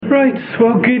Right,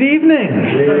 well, good evening.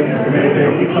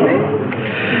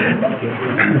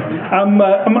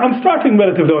 I'm starting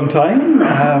relatively on time,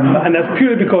 and that's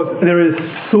purely because there is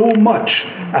so much,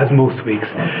 as most weeks,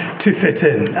 to fit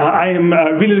in. I am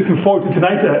really looking forward to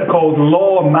tonight, called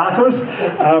Law Matters.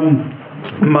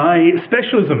 My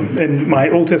specialism in my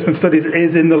Old Testament studies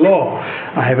is in the law.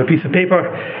 I have a piece of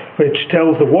paper which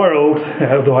tells the world,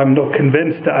 although I'm not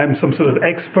convinced that I'm some sort of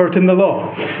expert in the law,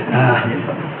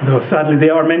 though sadly they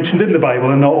are mentioned in the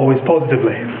Bible and not always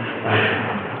positively.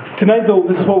 Tonight, though,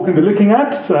 this is what we're going to be looking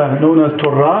at, known as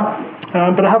Torah,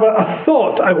 but I have a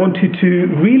thought I want you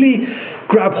to really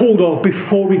grab hold of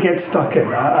before we get stuck in.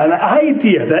 An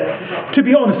idea that, to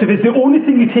be honest, if it's the only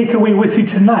thing you take away with you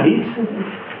tonight,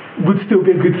 would still be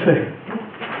a good thing.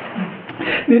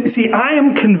 See, I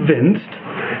am convinced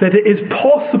that it is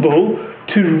possible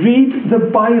to read the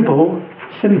Bible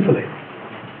sinfully.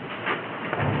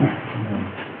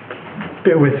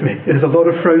 Bear with me. There's a lot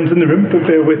of frowns in the room, but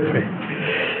bear with me.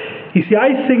 You see,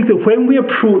 I think that when we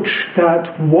approach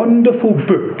that wonderful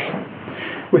book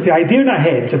with the idea in our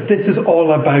heads that this is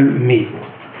all about me,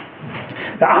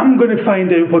 that I'm going to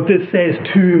find out what this says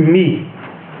to me,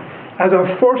 as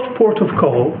our first port of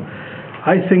call,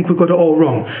 I think we've got it all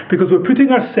wrong, because we're putting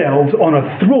ourselves on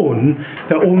a throne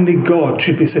that only God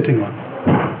should be sitting on.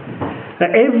 Now,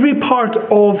 every part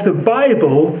of the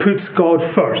Bible puts God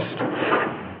first,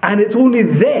 and it's only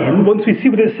then, once we see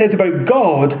what it says about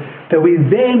God, that we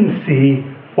then see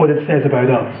what it says about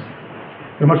us.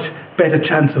 There's a much better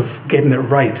chance of getting it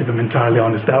right, if I'm entirely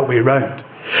honest, that way around.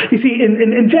 You see,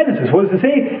 in Genesis, what does it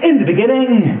say? In the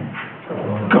beginning,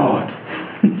 God.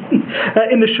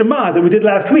 In the Shema that we did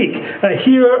last week,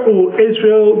 hear, O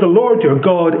Israel, the Lord your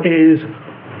God is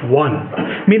one.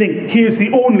 Meaning, he is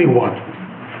the only one.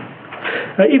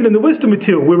 Even in the wisdom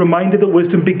material, we're reminded that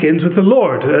wisdom begins with the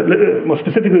Lord, more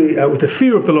specifically with the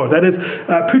fear of the Lord. That is,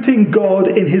 putting God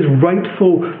in his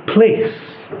rightful place.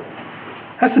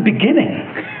 That's the beginning.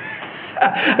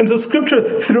 And so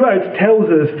Scripture throughout tells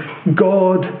us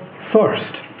God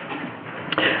first.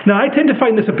 Now, I tend to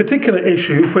find this a particular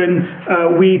issue when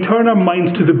we turn our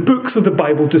minds to the books of the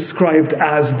Bible described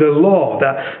as the law,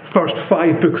 that first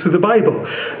 5 books of the Bible.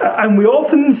 And we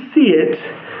often see it,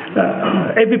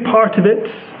 every part of it,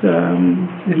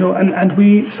 and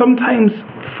we sometimes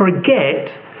forget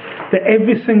that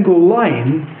every single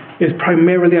line is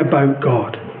primarily about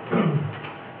God.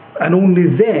 And only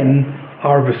then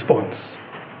our response.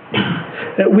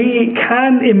 We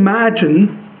can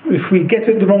imagine, if we get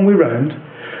it the wrong way round,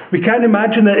 we can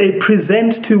imagine that it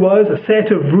presents to us a set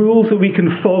of rules that we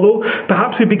can follow.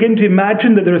 Perhaps we begin to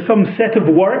imagine that there is some set of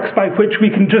works by which we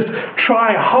can just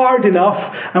try hard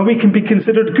enough and we can be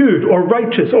considered good or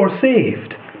righteous or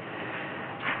saved.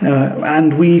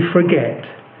 And we forget.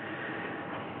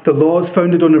 The law is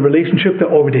founded on a relationship that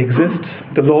already exists.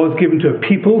 The law is given to a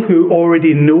people who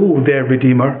already know their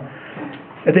Redeemer.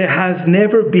 There has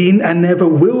never been and never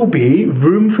will be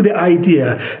room for the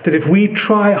idea that if we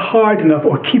try hard enough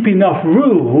or keep enough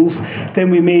rules,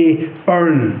 then we may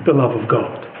earn the love of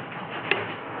God.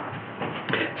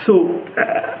 So,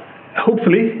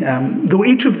 hopefully, though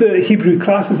each of the Hebrew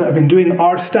classes that I've been doing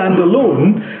are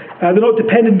standalone, they're not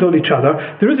dependent on each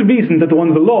other. There is a reason that the one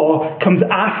of the law comes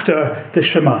after the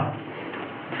Shema,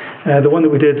 the one that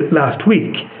we did last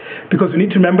week. Because we need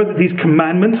to remember that these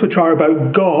commandments, which are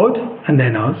about God and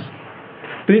then us,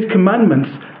 but these commandments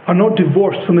are not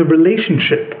divorced from the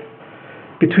relationship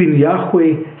between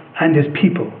Yahweh and his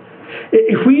people.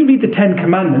 If we read the 10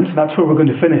 Commandments, and that's where we're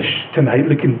going to finish tonight,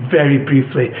 looking very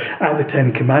briefly at the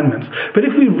 10 Commandments, but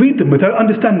if we read them without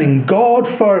understanding God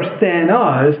first, then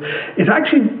us, it's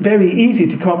actually very easy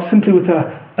to come up simply with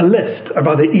a list, a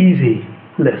rather easy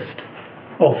list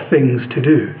of things to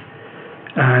do.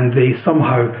 And they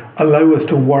somehow allow us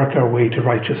to work our way to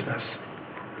righteousness.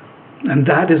 And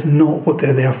that is not what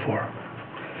they're there for.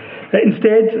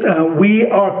 Instead, we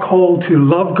are called to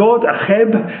love God,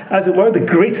 acheb, as it were, the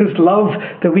greatest love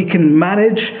that we can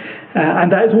manage,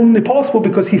 and that is only possible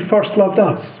because he first loved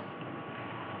us.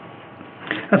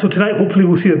 And so tonight, hopefully,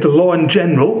 we'll see that the law in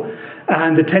general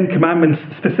and the 10 Commandments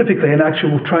specifically, and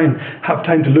actually we'll try and have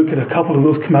time to look at a couple of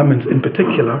those commandments in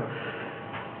particular,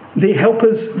 they help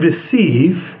us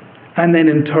receive and then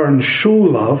in turn show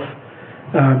love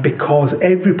because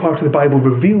every part of the Bible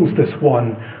reveals this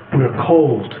one we're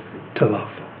called to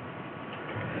love.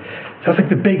 So that's like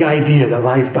the big idea that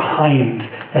lies behind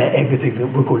everything that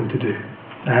we're going to do.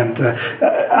 And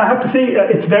I have to say,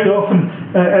 it's very often,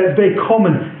 it's very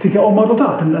common to get all muddled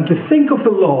up and to think of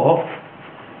the law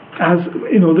as,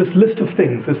 this list of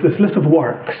things, this list of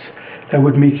works that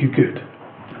would make you good.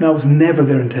 And that was never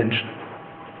their intention.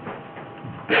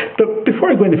 But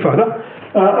before I go any further,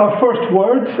 our first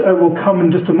words will come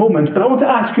in just a moment, but I want to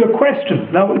ask you a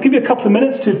question. Now, I'll give you a couple of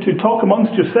minutes to talk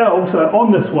amongst yourselves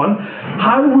on this one.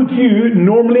 How would you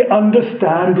normally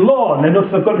understand law? And I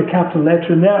notice I've got the capital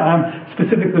letter in there. I'm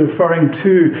specifically referring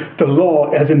to the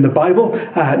law as in the Bible,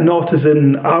 not as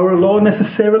in our law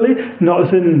necessarily, not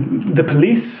as in the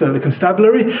police, the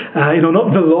constabulary,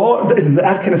 not the law in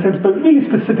that kind of sense, but really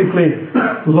specifically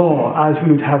law as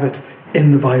we would have it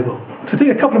in the Bible. So take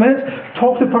a couple of minutes,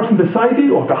 talk to the person beside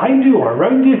you or behind you or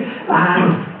around you,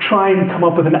 and try and come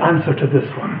up with an answer to this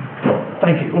one.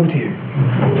 Thank you. Over to you.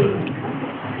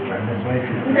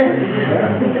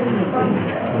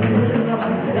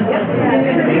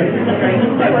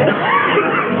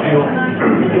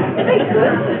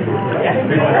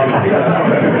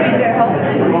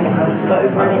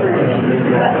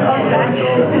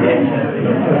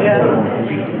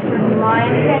 My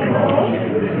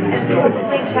has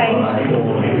probably changed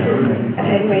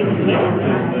in recent years.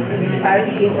 I would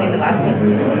excuse me the last to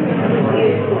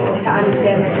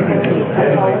understand the difficulties of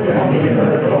the whole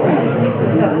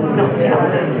so it's not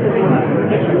just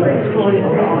exploring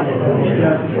the God.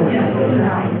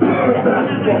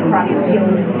 What Christ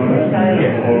killed. So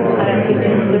I don't think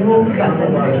just the rules, but the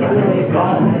glory of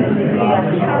God.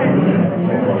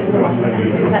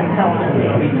 That's how I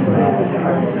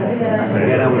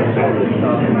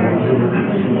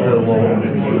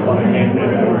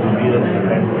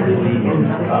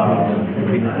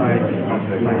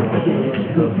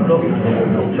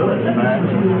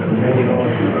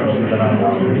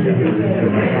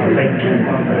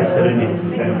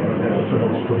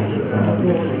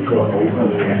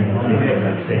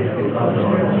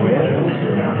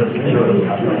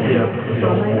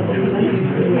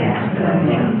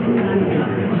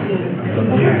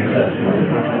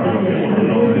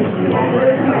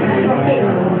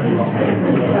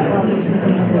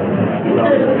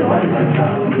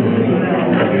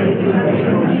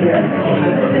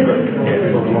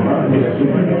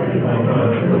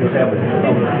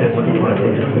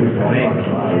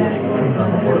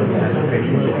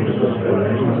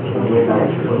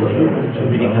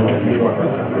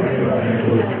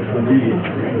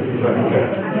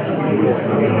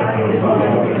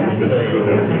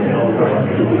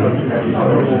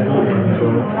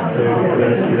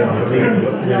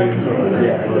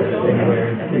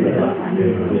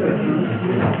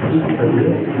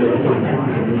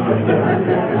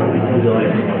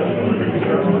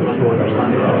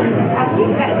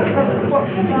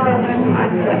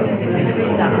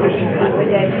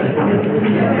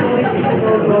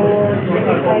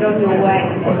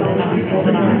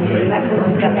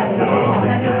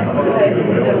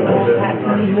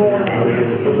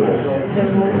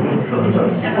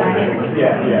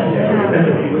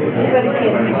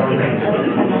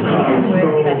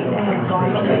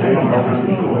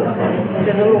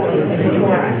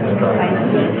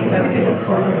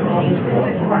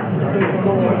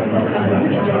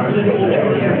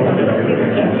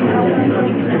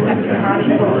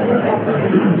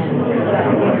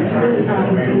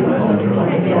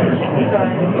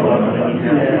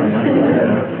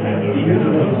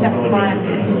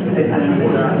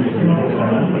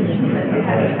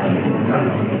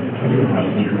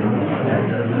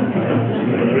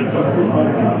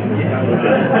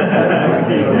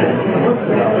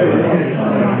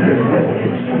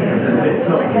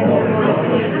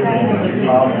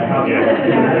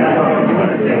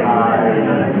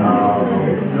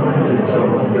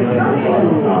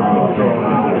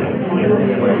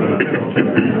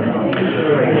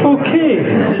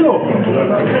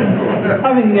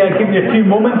Give you a few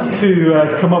moments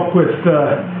to come up with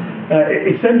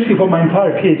essentially what my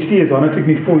entire PhD is on. It took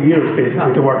me 4 years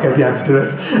basically to work out the answer to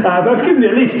this. But I've given you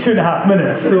at least 2.5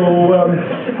 minutes. So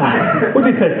what do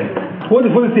you think? What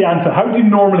is the answer? How do you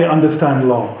normally understand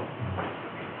law?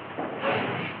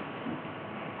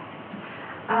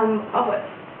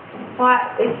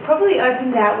 It's probably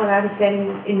opened out what I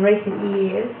understand in recent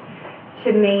years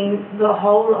to mean the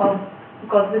whole of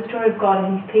God, the story of God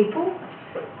and His people.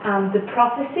 The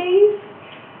prophecies,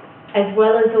 as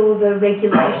well as all the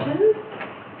regulations,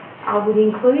 I would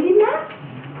include in that.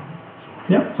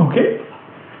 Yeah, okay.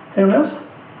 Anyone else?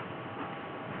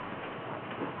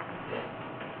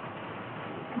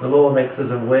 The law makes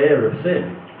us aware of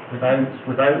sin.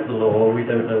 Without the law, we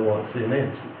don't know what sin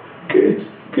is.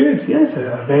 Good, yes.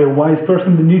 A very wise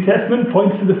person in the New Testament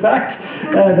points to the fact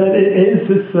that it is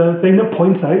this thing that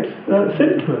points out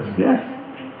sin to us, yes.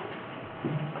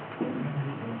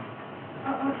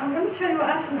 I'm going to tell you what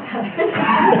happens.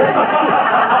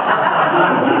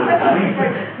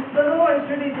 The law is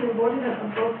really the embodiment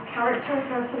of God's character,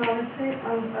 personality,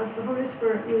 and as the Holy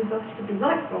Spirit used us to be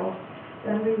like God,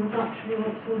 then we would actually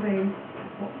want to obey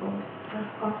what God has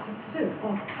asked us to do,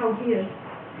 or how He is.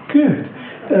 Good.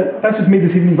 That's just made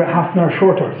this evening about half an hour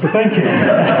shorter, so thank you.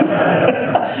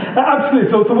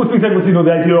 Absolutely. So what's being said was, the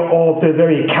idea of the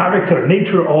very character,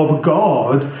 nature of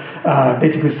God,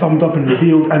 basically summed up and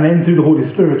revealed, and then through the Holy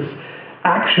Spirit's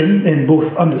action in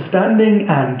both understanding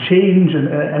and change and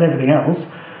everything else,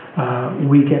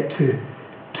 we get to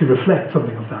reflect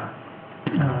something of that.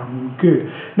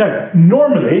 Good. Now,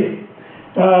 normally,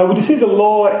 would you say the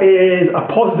law is a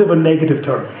positive or negative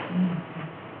term?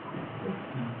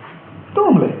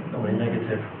 Normally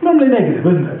negative. Normally negative,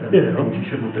 isn't it? Things you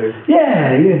shouldn't do.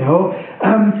 Yeah,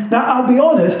 Now, I'll be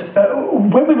honest,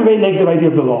 when we have a very negative idea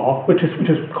of the law, which is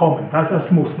common,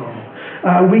 that's most normal,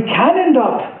 we can end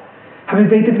up having a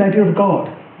very different idea of God.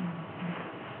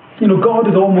 God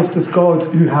is almost this God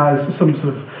who has some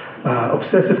sort of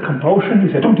obsessive compulsion.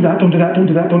 He said, don't do that, don't do that, don't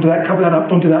do that, don't do that, cover that up,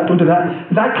 don't do that, don't do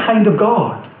that. That kind of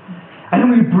God. And then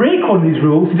when we break on these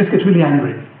rules, he just gets really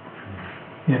angry.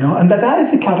 And that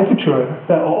is the caricature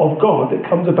of God that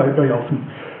comes about very often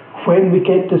when we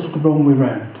get this the wrong way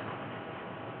round.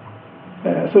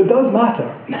 So it does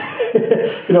matter.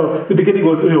 The beginning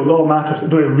was, law matters,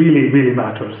 but it really, really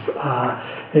matters.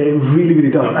 It really,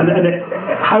 really does. And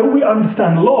how we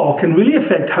understand law can really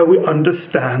affect how we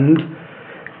understand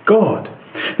God.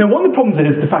 Now, one of the problems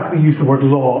is the fact that we use the word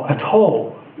law at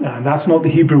all. That's not the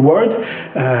Hebrew word.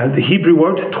 The Hebrew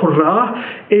word,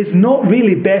 Torah, is not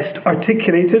really best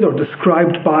articulated or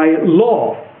described by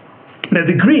law. Now,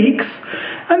 the Greeks,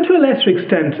 and to a lesser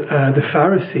extent the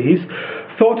Pharisees,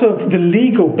 thought of the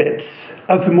legal bits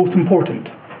as the most important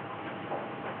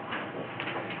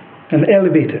and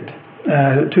elevated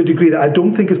to a degree that I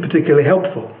don't think is particularly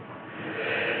helpful.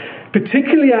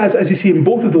 Particularly as you see in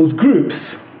both of those groups,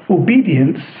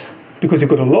 obedience, because you've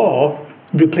got a law,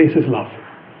 replaces love.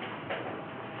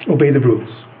 Obey the rules.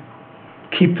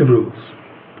 Keep the rules.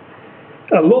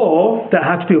 A law that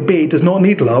has to be obeyed does not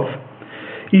need love.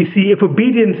 You see, if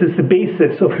obedience is the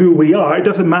basis of who we are, it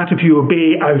doesn't matter if you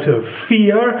obey out of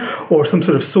fear or some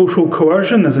sort of social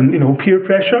coercion, as in, peer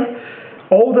pressure.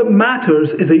 All that matters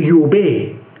is that you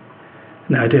obey.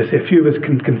 Now, I dare say a few of us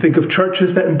can think of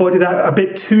churches that embody that a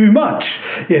bit too much.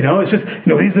 It's just,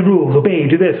 these are the rules, obey,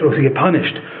 do this, or else you get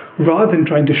punished, rather than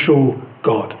trying to show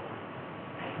God.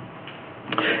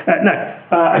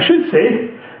 I should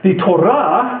say, the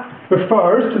Torah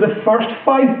refers to the first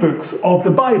 5 books of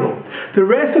the Bible. The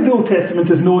rest of the Old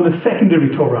Testament is known as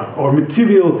secondary Torah, or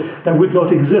material that would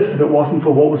not exist if it wasn't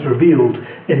for what was revealed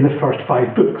in the first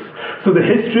 5 books. So the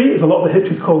history, a lot of the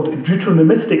history is called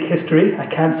Deuteronomistic history.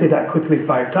 I can't say that quickly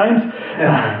 5 times.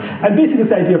 And basically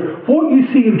it's the idea of what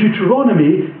you see in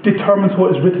Deuteronomy determines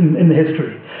what is written in the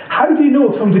history. How do you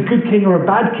know if someone's a good king or a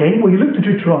bad king? Well, you look to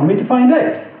Deuteronomy to find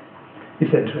out.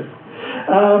 Essentially.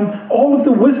 All of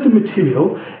the wisdom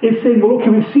material is saying, well, okay,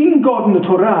 we've seen God in the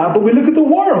Torah, but we look at the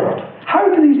world. How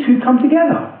do these two come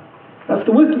together? That's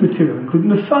the wisdom material, including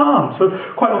the Psalms. So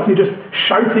quite often you're just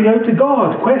shouting out to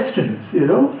God questions, and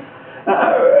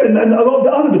a lot of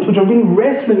the other bits which are really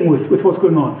wrestling with what's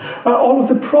going on. All of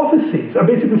the prophecies are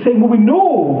basically saying, well, we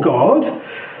know God.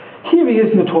 Here he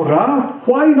is in the Torah.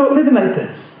 Why are you not living like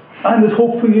this? And there's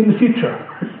hope for you in the future.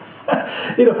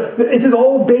 It is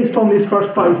all based on these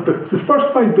first 5 books. The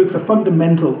first 5 books are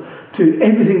fundamental to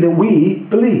everything that we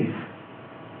believe.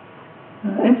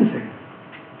 Everything.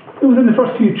 Within the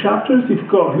first few chapters, you've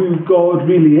got who God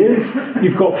really is,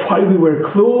 you've got why we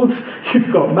wear clothes,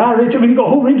 you've got marriage, you've got a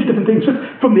whole range of different things just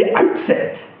from the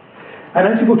outset. And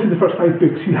as you go through the first 5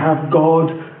 books, you have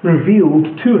God revealed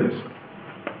to us.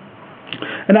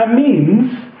 And that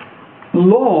means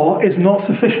law is not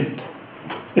sufficient,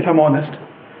 if I'm honest.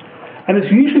 And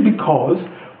it's usually because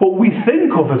what we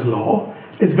think of as law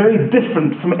is very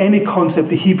different from any concept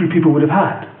the Hebrew people would have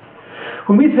had.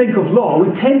 When we think of law,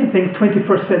 we tend to think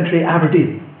 21st century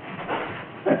Aberdeen.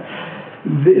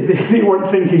 They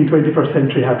weren't thinking 21st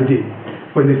century Aberdeen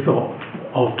when they thought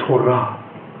of Torah.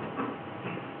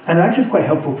 And it actually is quite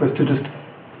helpful for us to just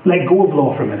let go of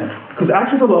law for a minute, because it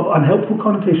actually has a lot of unhelpful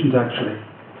connotations actually.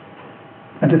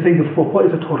 And to think of, well, what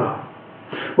is a Torah?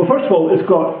 Well, first of all, it's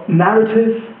got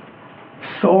narrative,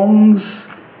 songs,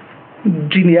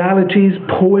 genealogies,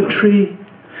 poetry,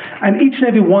 and each and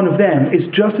every one of them is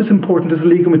just as important as the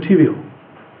legal material.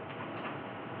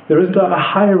 There isn't a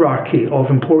hierarchy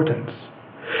of importance.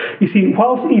 You see,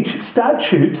 whilst each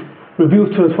statute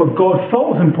reveals to us what God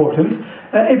thought was important,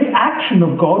 every action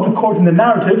of God recorded in the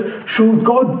narrative shows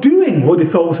God doing what he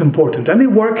thought was important, and they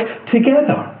work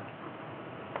together.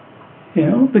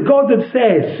 The God that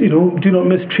says, do not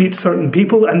mistreat certain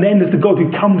people, and then is the God who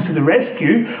comes to the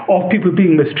rescue of people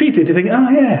being mistreated. You think,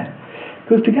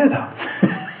 goes together.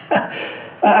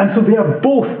 And so they are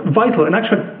both vital, and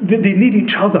actually they need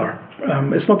each other.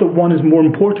 It's not that one is more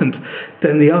important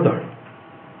than the other.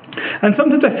 And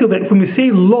sometimes I feel that when we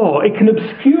say law, it can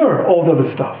obscure all the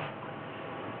other stuff.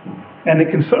 And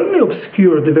it can certainly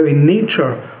obscure the very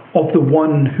nature of the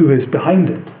one who is behind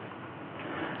it.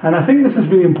 And I think this is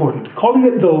really important. Calling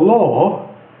it the law,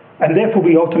 and therefore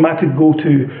we automatically go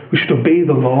to, we should obey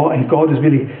the law, and God is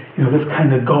really, this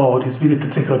kind of God who's really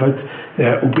particular about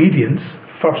obedience,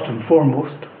 first and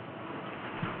foremost.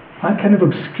 That kind of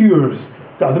obscures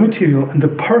the other material and the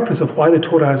purpose of why the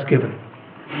Torah is given.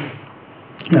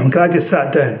 Now, I'm glad you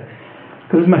sat down,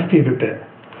 because this is my favourite bit.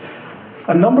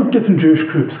 A number of different Jewish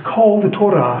groups call the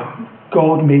Torah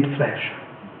God made flesh.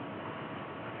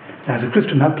 Now, as a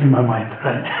Christian, that blew my mind.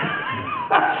 Right?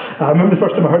 I remember the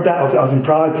first time I heard that, I was in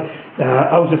Prague.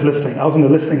 I was just listening. I was on a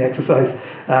listening exercise.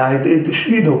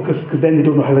 Because then they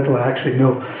don't know how little I actually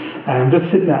know. I'm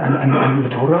just sitting there, and the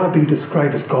Torah being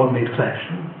described as God made flesh.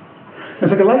 It's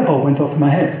like a light bulb went off in my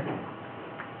head.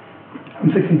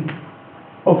 I'm thinking,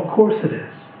 of course it is.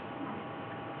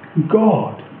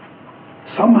 God,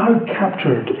 somehow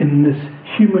captured in this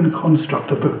human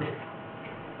construct, a book.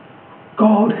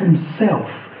 God himself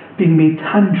being made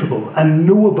tangible and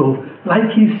knowable,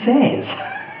 like he says.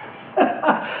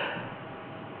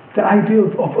 The idea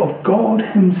of God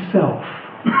himself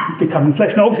becoming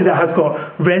flesh. Now obviously that has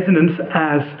got resonance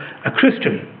as a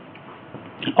Christian.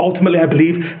 Ultimately, I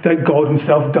believe that God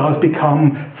himself does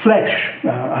become flesh.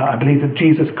 I believe that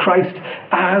Jesus Christ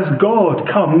as God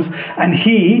comes, and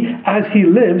he, as he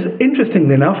lives,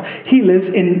 interestingly enough, he lives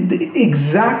in the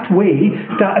exact way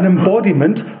that an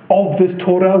embodiment of this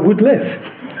Torah would live.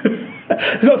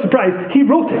 It's not a surprise, he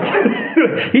wrote it.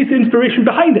 He's the inspiration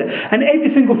behind it. And every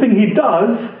single thing he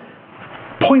does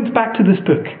points back to this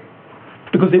book,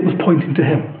 because it was pointing to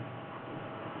him.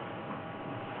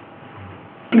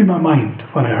 Blew my mind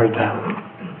when I heard that.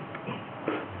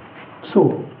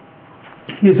 So,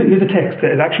 here's a text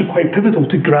that is actually quite pivotal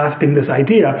to grasping this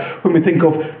idea when we think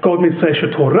of God made flesh, a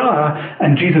Torah,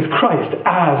 and Jesus Christ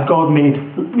as God made,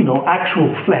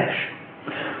 actual flesh.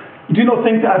 Do not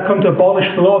think that I've come to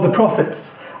abolish the law of the prophets.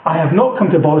 I have not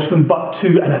come to abolish them, but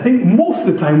to, and I think most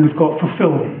of the time we've got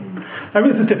fulfill them. I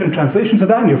realize there's different translations of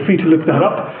that, and you're free to look that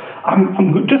up. I'm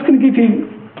just going to give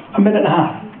you a minute and a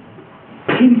half.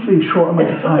 Painfully short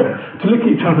amount of time to look at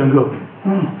each other and go,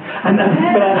 and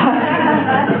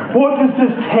what does this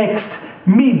text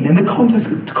mean in the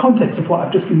context of what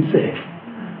I've just been saying?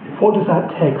 What does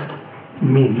that text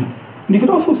mean? And you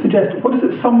could also suggest, what is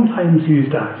it sometimes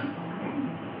used as?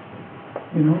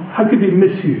 How could it be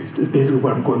misused is basically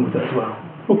where I'm going with it as well.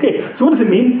 Okay, so what does it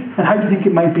mean, and how do you think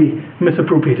it might be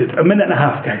misappropriated? A minute and a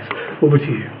half, guys. Over to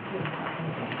you.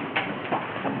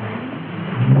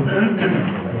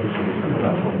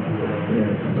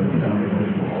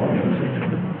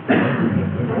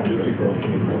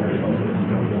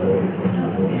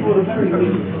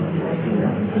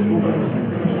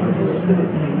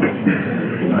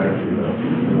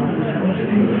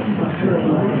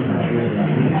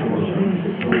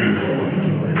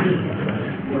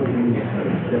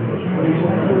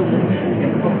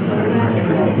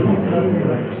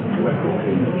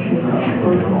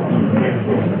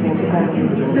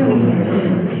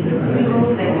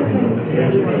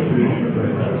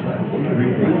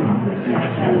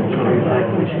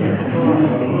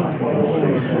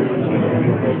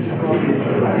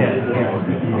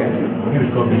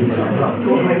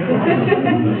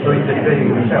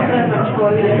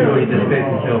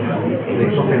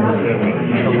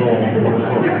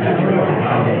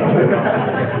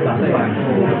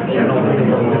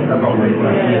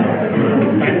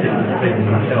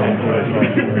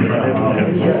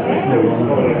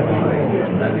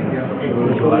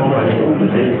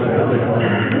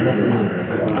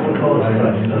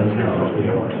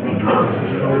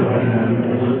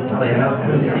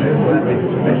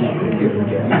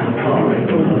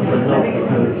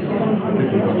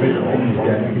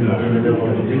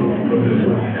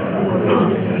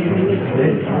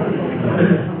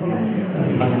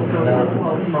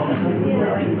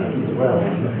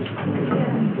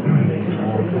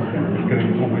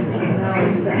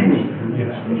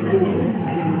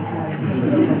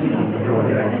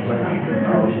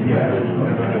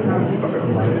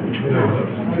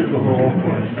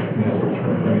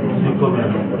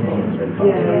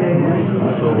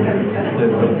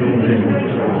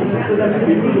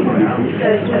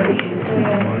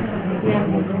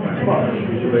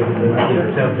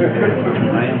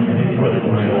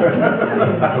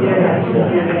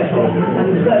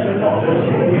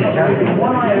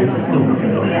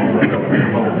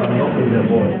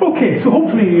 Okay, so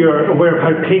hopefully you're aware of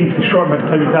how painfully short amount of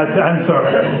time you've had to answer,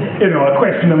 a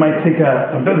question that might take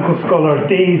a biblical scholar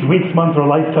days, weeks, months, or a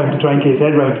lifetime to try and get his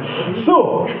head around.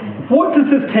 So, what does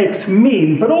this text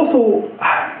mean? But also,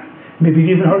 maybe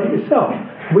you've even heard it yourself.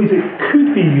 Ways it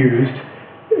could be used,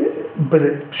 but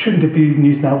it shouldn't have been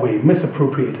used that way,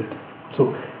 misappropriated.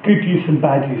 So, good use and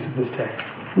bad use of this text.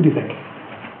 What do you think?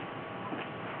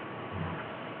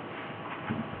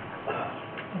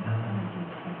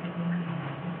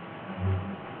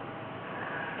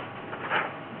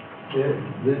 Yeah,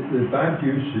 the bad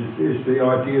use is the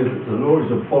idea that the law is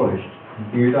abolished.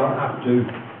 You don't have to.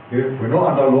 We're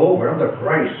not under law. We're under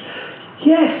grace.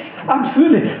 Yes,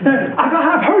 absolutely. Now,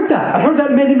 I've heard that. I've heard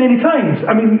that many, many times.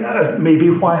 I mean, maybe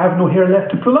why I have no hair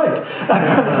left to pull out.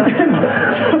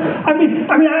 I mean,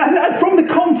 from the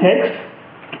context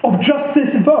of just this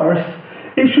verse,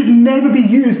 it should never be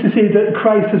used to say that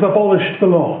Christ has abolished the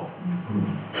law.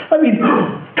 I mean,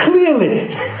 clearly,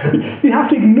 you have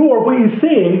to ignore what he's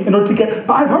saying in order to get.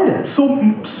 But I've heard it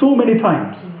so many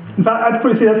times. In fact, I'd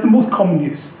probably say that's the most common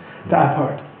use that I've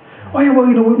heard. Oh yeah, well,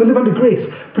 we live under grace,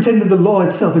 pretending the law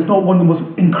itself is not one of the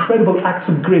most incredible acts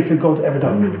of grace that God's ever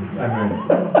done.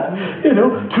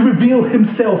 To reveal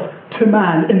himself to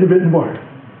man in the written word.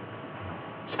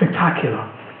 Spectacular.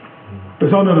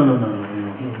 But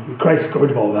no. Christ got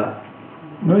rid of all that.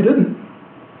 No, he didn't.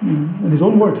 In his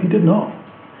own words, he did not.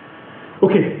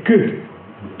 Okay, good.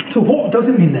 So what does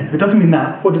it mean then? If it doesn't mean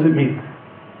that, what does it mean?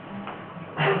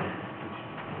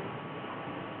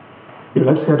 You're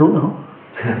allowed to say, I don't know.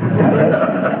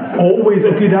 That's always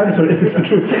a good answer if it's the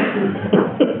truth.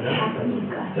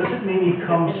 Does it mean he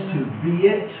comes to be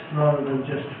it rather than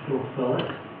just fulfill it?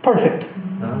 Perfect.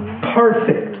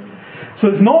 Perfect. So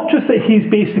it's not just that he's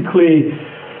basically,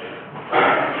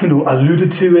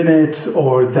 alluded to in it,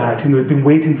 or that, has been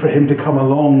waiting for him to come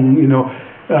along,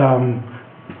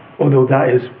 although that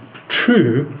is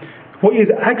true. What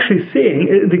he's actually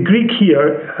saying, the Greek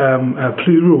here,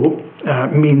 pluro,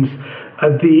 means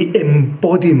the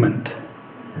embodiment.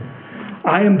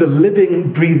 I am the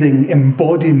living, breathing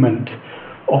embodiment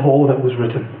of all that was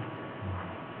written.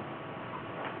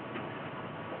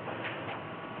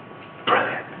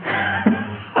 Brilliant.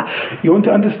 You want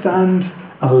to understand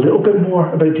a little bit more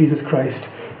about Jesus Christ?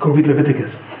 Go read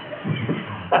Leviticus.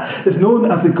 It's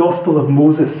known as the Gospel of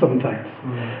Moses sometimes.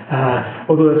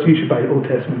 Although that's usually by Old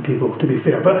Testament people, to be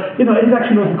fair. But, it is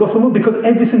actually known as the Gospel of Moses because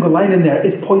every single line in there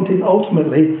is pointing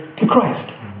ultimately to Christ.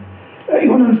 You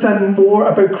want to understand more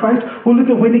about Christ? Well, look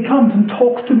at when he comes and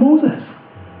talks to Moses.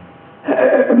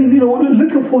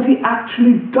 Look at what he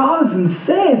actually does and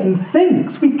says and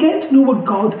thinks. We get to know what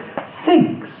God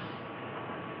thinks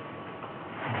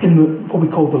in what we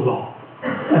call the law.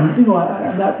 And,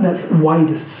 that's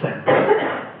widest sense.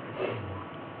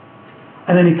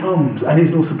 And then he comes, and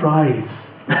he's no surprise.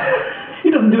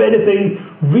 He doesn't do anything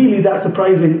really that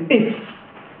surprising if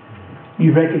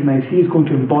you recognise he is going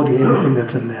to embody everything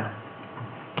that's in there.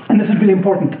 And this is really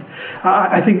important.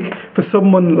 I think for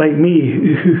someone like me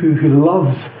who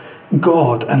loves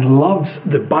God and loves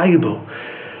the Bible,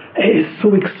 it is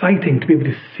so exciting to be able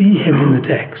to see him in the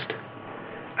text.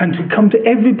 And to come to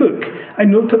every book. I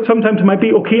know sometimes it might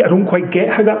be, okay, I don't quite get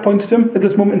how that points to him at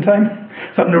this moment in time.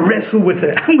 So I'm going to wrestle with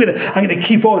it. I'm going to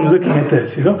keep on looking at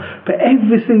this, But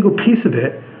every single piece of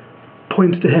it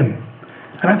points to him.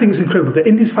 And I think it's incredible that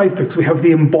in these 5 books we have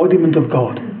the embodiment of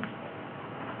God.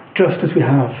 Just as we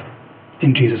have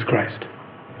in Jesus Christ.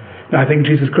 Now I think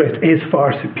Jesus Christ is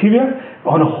far superior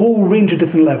on a whole range of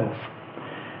different levels.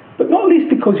 But not least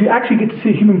because you actually get to see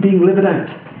a human being live it out.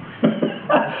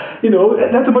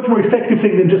 That's a much more effective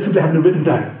thing than just simply having it written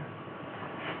down.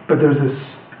 But there's this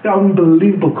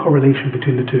unbelievable correlation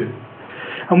between the two.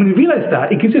 And when you realise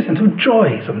that, it gives you a sense of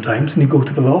joy sometimes when you go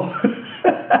to the law.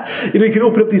 You can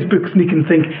open up these books and you can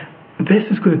think, this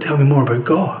is going to tell me more about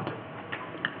God.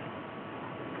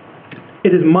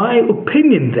 It is my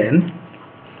opinion then,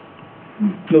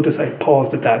 notice I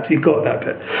paused at that, so you got that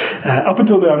bit. Up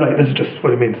until there I'm like, this is just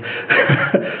what it means.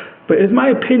 But it's my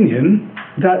opinion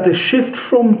that the shift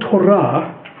from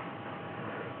Torah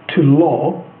to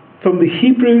law, from the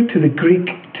Hebrew to the Greek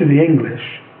to the English,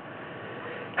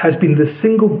 has been the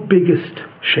single biggest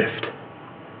shift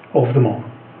of them all.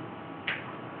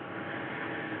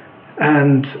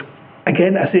 And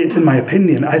again, I say it's in my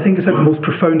opinion, I think it's had the most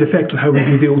profound effect on how we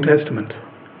view the Old Testament.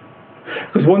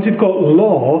 Because once you've got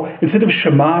law, instead of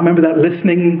Shema, remember that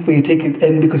listening where you take it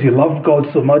in because you love God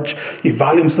so much, you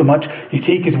value Him so much, you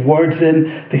take His words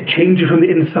in, they change you from the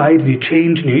inside, and you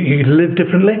change and you live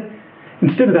differently.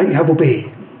 Instead of that, you have obey.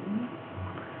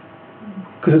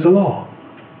 Because it's a law.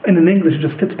 And in English, it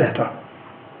just fits better.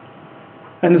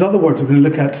 And there's other words we're going to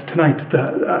look at tonight,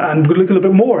 and we're going to look a little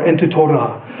bit more into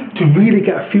Torah to really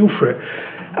get a feel for it.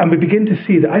 And we begin to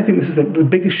see that I think this is the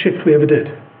biggest shift we ever did.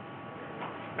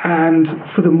 And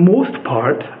for the most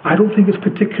part, I don't think it's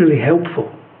particularly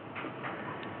helpful.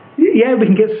 Yeah, we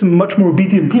can get some much more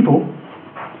obedient people,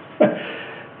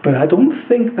 but I don't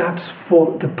think that's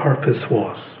what the purpose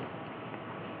was.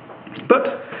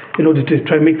 But in order to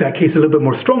try and make that case a little bit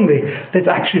more strongly, let's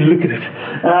actually look at it.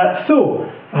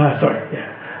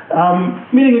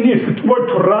 Meaning in use, the word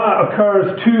Torah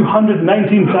occurs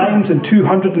 219 times in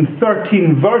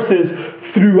 213 verses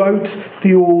throughout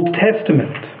the Old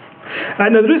Testament. Now,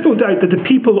 there is no doubt that the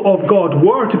people of God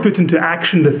were to put into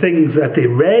action the things that they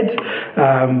read.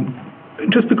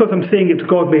 Just because I'm saying it's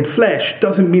God made flesh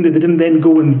doesn't mean that they didn't then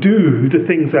go and do the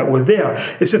things that were there.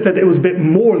 It's just that it was a bit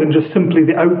more than just simply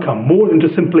the outcome, more than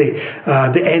just simply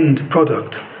the end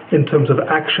product in terms of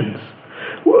actions.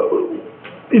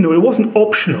 It wasn't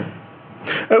optional.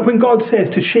 When God says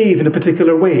to shave in a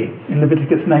particular way in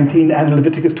Leviticus 19 and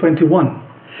Leviticus 21,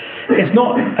 it's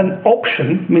not an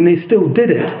option. I mean, they still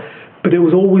did it, but it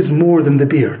was always more than the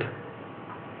beard.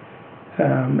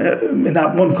 In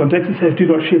that one context, it says, do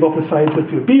not shave off the sides of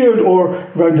your beard or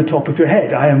round the top of your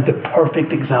head. I am the perfect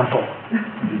example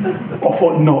of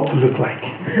what not to look like.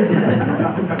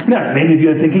 Now, many of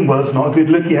you are thinking, well, it's not a good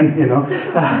look, Ian,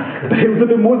 but it was a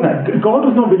bit more than that. God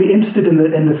was not really interested in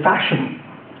the fashion.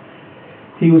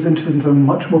 He was interested in something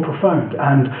much more profound.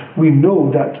 And we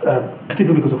know that,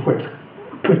 particularly because of where it's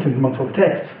put in amongst all the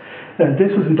texts, that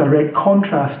this was in direct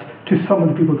contrast to some of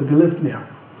the people that they lived near.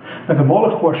 And the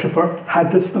Moloch worshipper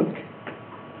had this look.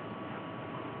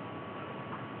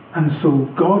 And so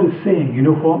God is saying, you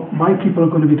know what? My people are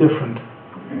going to be different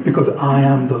because I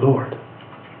am the Lord.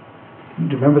 Do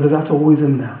you remember that that's always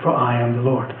in there? For I am the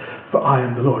Lord. For I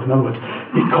am the Lord. In other words,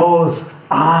 because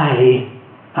I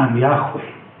am Yahweh,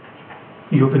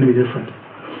 you're going to be different.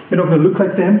 You're not going to look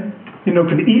like them. You're not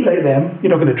going to eat like them.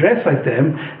 You're not going to dress like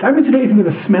them. That means you're not even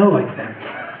going to smell like them.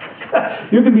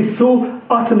 You're going to be so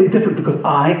utterly different because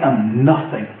I am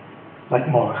nothing like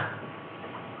Moloch.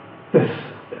 This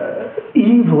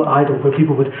evil idol where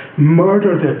people would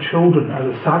murder their children as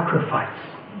a sacrifice.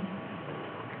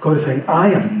 God is saying,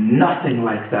 I am nothing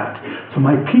like that. So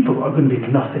my people are going to be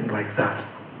nothing like that.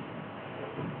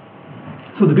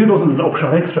 So the beard wasn't an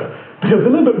optional extra, but it was a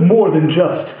little bit more than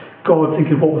just God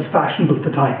thinking what was fashionable at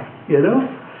the time.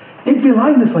 Every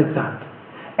line is like that.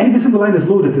 Every single line is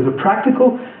loaded. There's a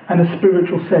practical and a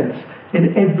spiritual sense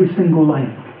in every single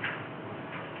line.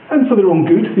 And for their own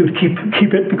good, they would keep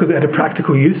it because it had a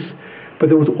practical use. But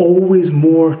there was always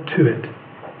more to it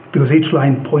because each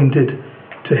line pointed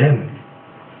to Him.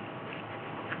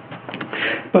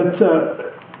 But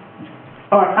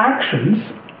our actions,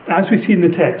 as we see in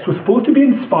the text, were supposed to be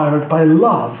inspired by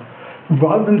love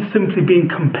rather than simply being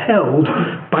compelled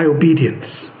by obedience.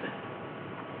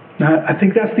 Now, I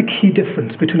think that's the key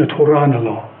difference between a Torah and a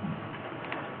law.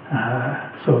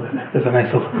 So there's a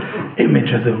nice little image,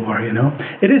 as it were,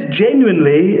 It is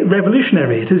genuinely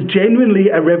revolutionary. It is genuinely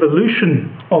a revolution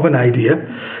of an idea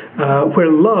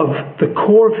where love, the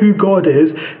core of who God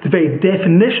is, the very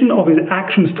definition of His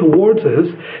actions towards us,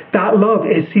 that love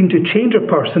is seen to change a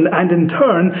person, and in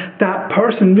turn, that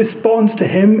person responds to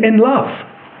Him in love.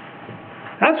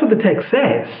 That's what the text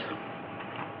says.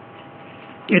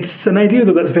 It's an idea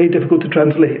that's very difficult to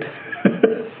translate.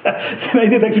 It's an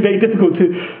idea that's actually very difficult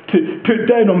to put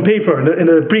down on paper in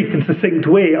a brief and succinct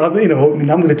way. I'm going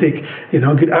to take a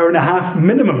good hour and a half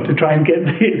minimum to try and get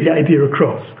the idea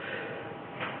across.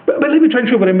 But let me try and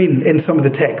show what I mean in some of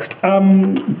the text.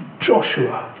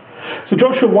 Joshua. So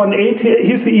Joshua 1:8,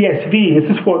 here's the ESV.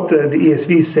 This is what the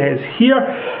ESV says here.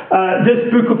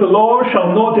 This book of the law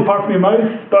shall not depart from your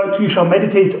mouth, but you shall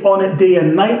meditate on it day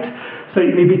and night, so that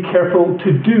you may be careful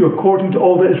to do according to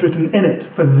all that is written in it.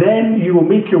 For then you will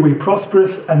make your way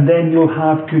prosperous, and then you'll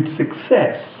have good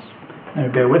success. Now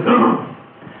bear with me.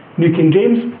 New King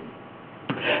James.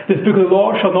 This book of the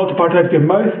law shall not depart out of your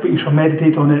mouth, but you shall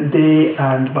meditate on it day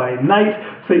and by night,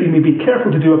 so that you may be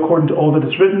careful to do according to all that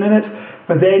is written in it.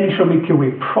 For then you shall make your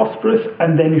way prosperous,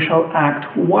 and then you shall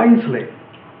act wisely.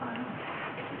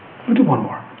 We'll do one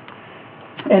more.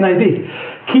 NIV.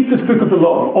 Keep this book of the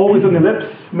law always on your lips,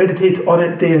 meditate on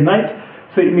it day and night,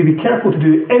 so that you may be careful to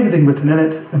do everything written in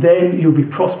it, then you'll be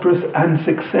prosperous and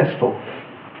successful.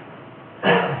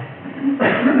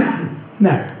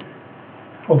 Now,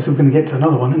 obviously we're going to get to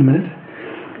another one in a minute.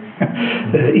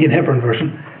 The Ian Hepburn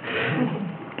version.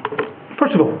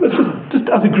 First of all, let's just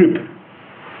as a group,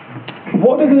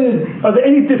 are there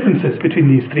any differences between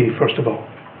these three, first of all?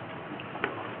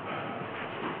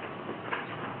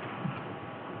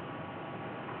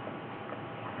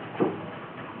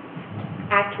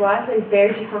 Act wisely is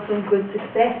very different from good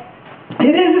success.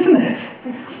 It is, isn't it?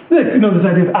 Look, this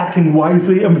idea of acting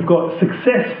wisely, and we've got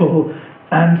successful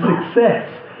and success.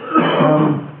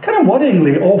 Kind of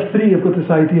worryingly, all three have got this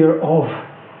idea of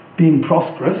being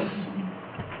prosperous.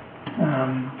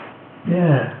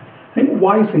 I think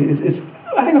wisely is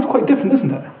I think that's quite different,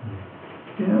 isn't it?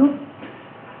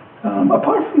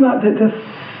 Apart from that, they're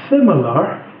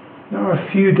similar. There are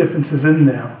a few differences in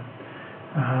there.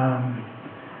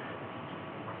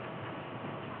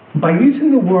 By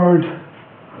using the word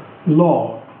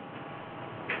law,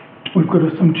 we've got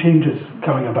some changes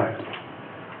coming about.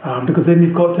 Because then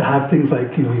you've got to have things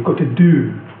like, you've got to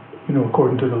do,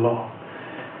 according to the law.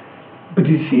 But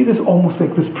do you see this almost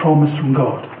like this promise from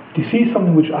God? Do you see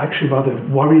something which actually rather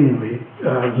worryingly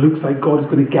looks like God is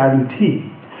going to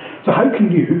guarantee? So how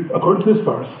can you, according to this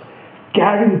verse,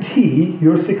 guarantee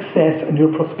your success and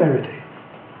your prosperity?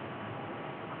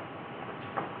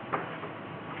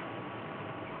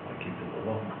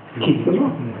 Keep the law.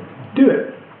 Do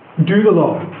it. Do the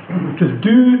law. Just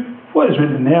do what is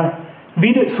written in there.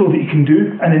 Read it so that you can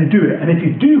do, and then do it. And if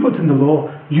you do what's in the law,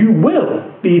 you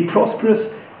will be prosperous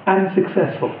and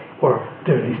successful, or at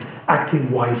least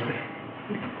acting wisely.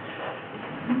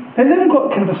 Has anyone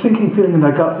got kind of a sinking feeling in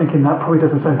their gut thinking that probably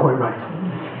doesn't sound quite right?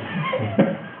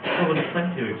 Well, there's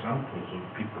plenty of examples of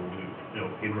people who,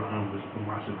 Abraham was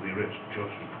massively rich,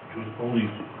 Joseph, all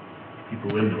these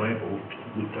people in the Bible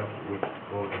looked after what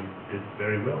God and did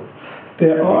very well.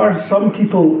 There are some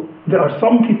people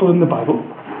in the Bible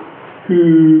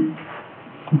who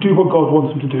do what God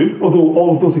wants them to do, although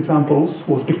all of those examples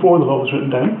was before the law was written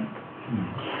down.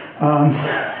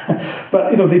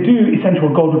 But they do essentially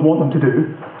what God would want them to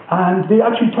do, and they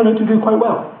actually turn out to do quite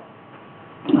well.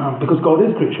 Because God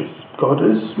is gracious, God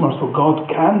is merciful, God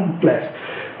can bless.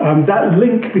 That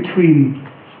link between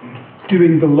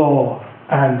doing the law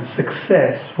and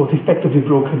success was effectively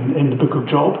broken in the book of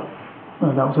Job.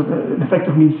 That was an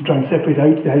effective means to try and separate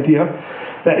out the idea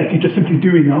that if you just simply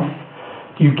do enough,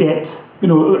 you get,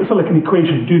 it's sort of like an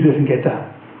equation, do this and get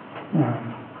that.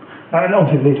 And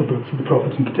obviously later books of the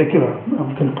prophets in particular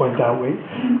kind of point that way.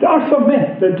 There are some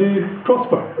men that do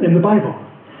prosper in the Bible.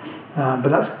 But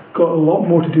that's got a lot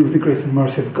more to do with the grace and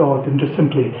mercy of God than just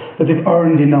simply that they've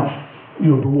earned enough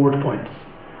reward points,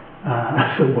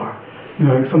 as it were.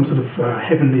 Some sort of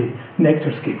heavenly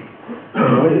nectar scheme.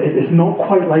 It's not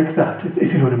quite like that, if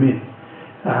you know what I mean.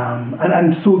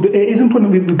 And so it is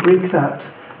important that we break that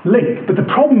link. But the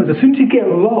problem is, as soon as you get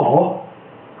law,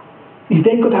 you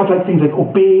then got to have things like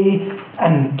obey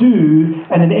and do,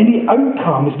 and then any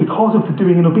outcome is because of the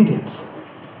doing and obedience.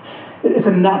 It's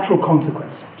a natural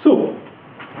consequence. So,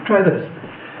 try this.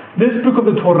 This book of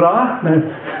the Torah, now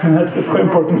that's quite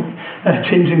important,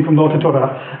 changing from law to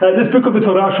Torah. This book of the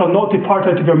Torah shall not depart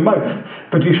out of your mouth,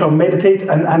 but you shall meditate.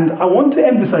 And I want to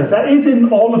emphasize that is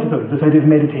in all of them, this idea of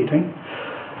meditating.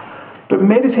 But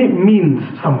meditate means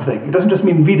something. It doesn't just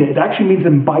mean read it. It actually means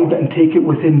imbibe it and take it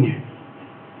within you.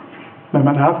 Now,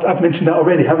 I've mentioned that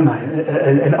already, haven't I?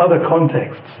 In other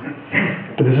contexts.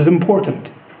 But this is important.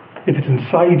 If it's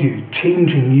inside you,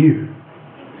 changing you.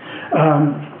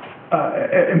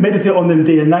 Meditate on them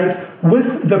day and night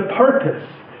with the purpose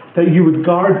that you would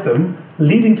guard them,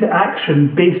 leading to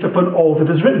action based upon all that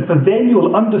is written. For then you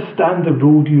will understand the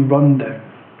road you run down.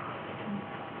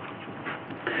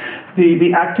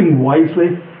 The acting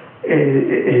wisely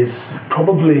is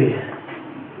probably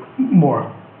more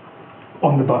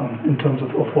on the button in terms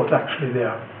of what's actually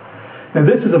there. Now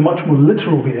this is a much more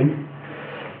literal reading,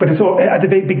 but it's at the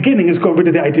very beginning it's got rid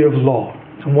of the idea of law.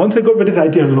 And once I got rid of the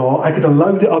idea of law, I could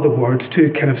allow the other words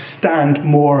to kind of stand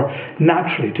more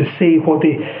naturally, to say what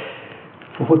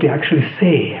they actually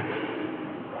say.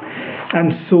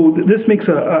 And so this makes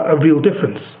a real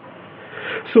difference.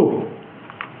 So,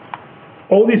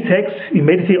 all these texts, you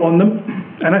meditate on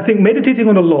them, and I think meditating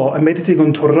on the law and meditating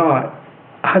on Torah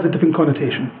has a different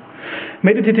connotation.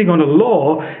 Meditating on a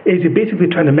law is you're basically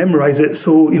trying to memorize it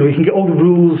so you can get all the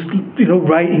rules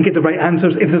right, you can get the right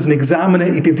answers. If there's an exam in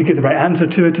it, you'll be able to get the right answer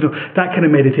to it, that kind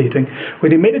of meditating.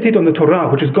 When you meditate on the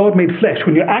Torah, which is God made flesh,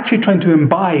 when you're actually trying to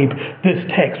imbibe this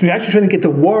text, when you're actually trying to get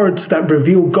the words that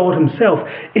reveal God himself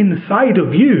inside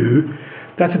of you,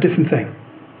 that's a different thing.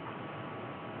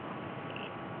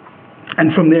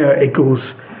 And from there it goes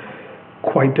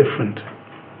quite different.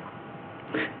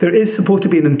 There is supposed to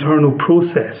be an internal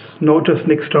process, not just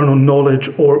an external knowledge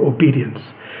or obedience.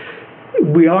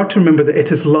 We are to remember that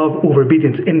it is love over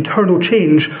obedience, internal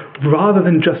change rather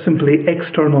than just simply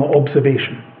external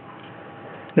observation.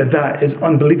 Now that is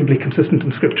unbelievably consistent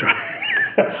in Scripture.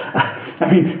 I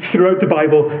mean, throughout the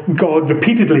Bible, God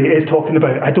repeatedly is talking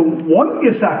about, I don't want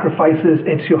your sacrifices,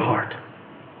 it's your heart.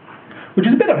 Which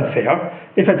is a bit unfair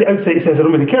if at the outset he says, I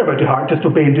don't really care about your heart, just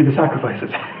obey and do the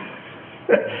sacrifices.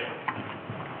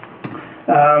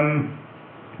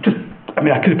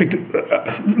 I could have picked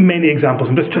many examples.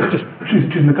 I'm just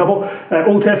choosing a couple.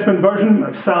 Old Testament version,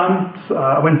 Psalms,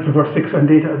 I went through verse 6 and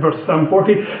 8, verse Psalm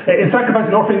 40. In sacrifice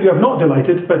and offering you have not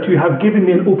delighted, but you have given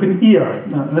me an open ear.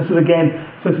 This is again,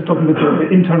 so this is talking about the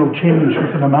internal change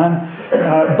within a man.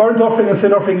 Burnt offering and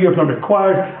sin offering you have not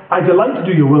required. I delight to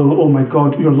do your will, O my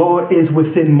God. Your law is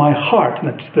within my heart. And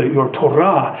that's your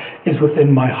Torah is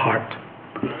within my heart.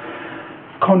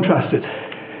 Contrasted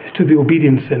to the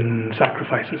obedience in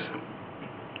sacrifices.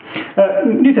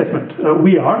 New Testament,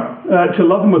 we are to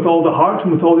love him with all the heart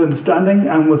and with all the understanding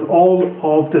and with all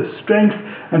of the strength,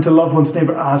 and to love one's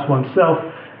neighbour as oneself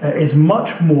is much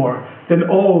more than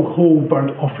all whole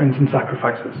burnt offerings and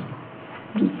sacrifices.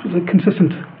 It's a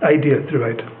consistent idea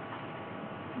throughout.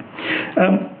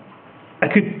 I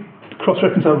could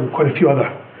cross-reconcile with quite a few other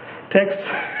texts,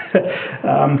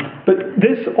 but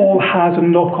this all has a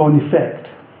knock-on effect.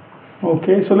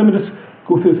 Okay, so let me just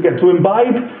go through this again. So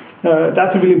imbibe,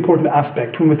 that's a really important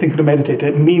aspect when we're thinking of meditate.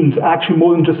 It means actually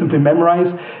more than just simply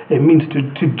memorize. It means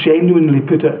to genuinely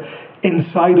put it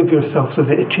inside of yourself so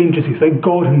that it changes you. So that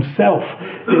God himself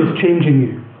is changing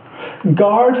you.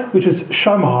 Guard, which is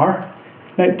shamar.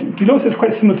 Now, do you notice it's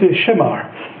quite similar to shamar?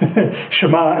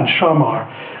 Shema and shamar,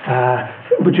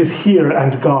 which is hear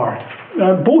and guard.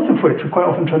 Both of which are quite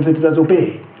often translated as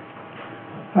obey.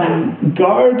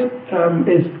 Guard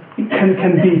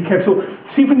can be kept. So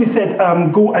see when you said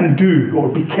go and do or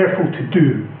be careful to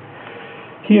do.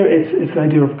 Here it's the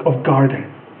idea of guarding,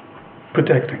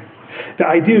 protecting. The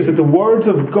idea is that the words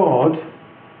of God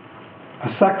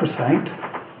are sacrosanct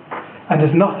and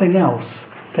there's nothing else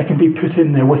that can be put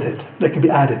in there with it, that can be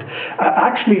added.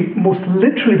 Actually, most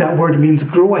literally that word means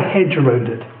grow a hedge around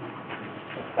it.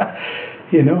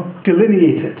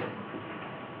 Delineate it.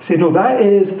 Say, no, that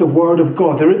is the word of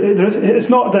God. It's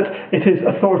not that it is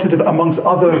authoritative amongst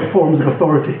other forms of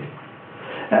authority.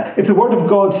 If the word of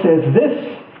God says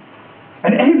this,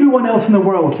 and everyone else in the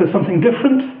world says something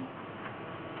different,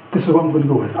 this is what I'm going to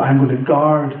go with. I'm going to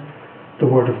guard the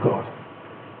word of God.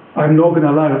 I'm not going to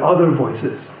allow other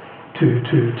voices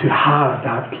to have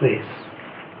that place.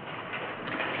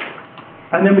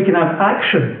 And then we can have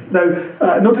action.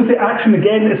 Now, notice the action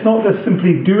again, it's not just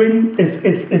simply doing,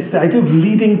 it's the idea of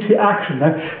leading to action.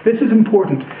 Now, this is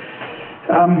important.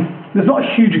 There's not a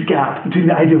huge gap between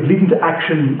the idea of leading to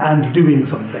action and doing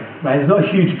something. Right? There's not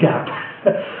a huge gap.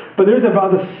 But there is a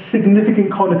rather significant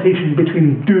connotation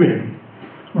between doing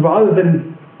rather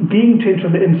than being changed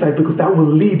from the inside, because that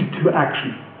will lead to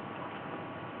action.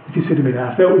 If you see what I mean,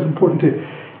 I felt it was important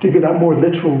to get that more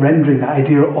literal rendering, the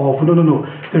idea of, no,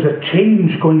 there's a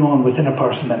change going on within a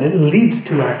person and it leads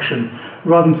to action,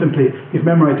 rather than simply, you've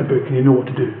memorized a book and you know what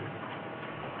to do.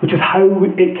 Which is how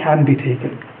it can be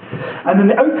taken. And then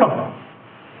the outcome.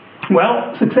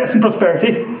 Well, success and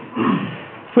prosperity,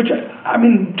 which,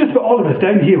 just about all of us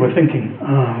down here were thinking,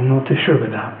 I'm not too sure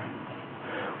about that.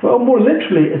 Well, more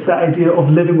literally, it's that idea of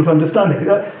living with understanding.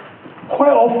 Quite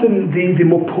often, the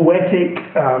more poetic,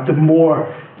 the more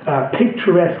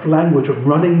picturesque language of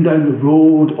running down the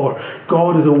road, or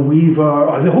God is a weaver,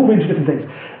 or there's a whole range of different things,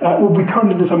 will be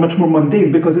turned into something much more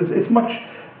mundane, because it's much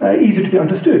easier to be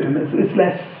understood, and it's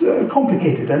less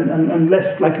complicated and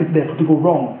less likely therefore to go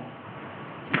wrong.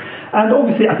 And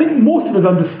obviously, I think most of us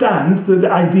understand the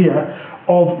idea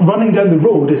of running down the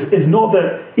road is not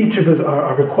that each of us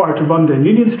are required to run down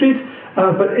Union Street,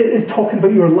 but it is talking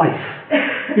about your life.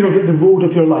 The road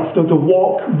of your life. The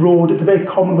walk, road, it's a very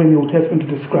common way in the Old Testament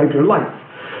to describe your life.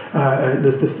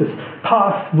 There's this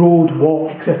path, road,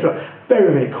 walk, etc.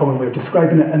 Very, very common way of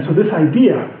describing it. And so this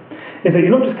idea is that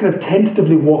you're not just kind of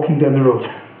tentatively walking down the road,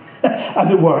 as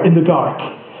it were, in the dark.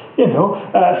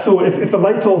 So if the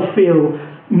lights all fail,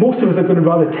 most of us are going to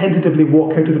rather tentatively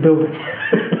walk out of the building,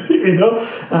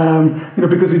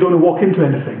 because we don't want to walk into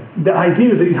anything. The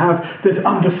idea is that you have this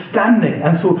understanding,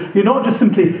 and so you're not just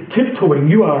simply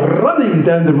tiptoeing, you are running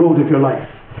down the road of your life.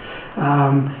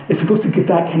 It's supposed to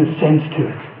give that kind of sense to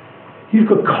it.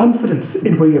 You've got confidence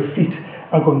in where your feet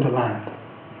are going to land.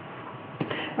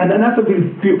 And that's a really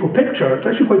beautiful picture. It's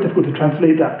actually quite difficult to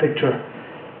translate that picture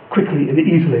quickly and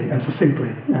easily and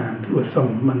succinctly and with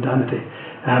some mundanity,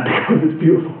 because it's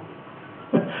beautiful.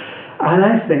 And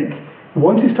I think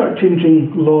once you start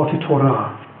changing law to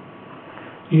Torah,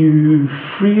 you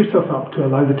free yourself up to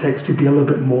allow the text to be a little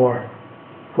bit more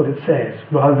what it says,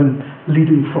 rather than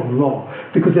leading from law.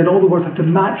 Because then all the words have to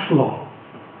match law.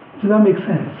 Does that make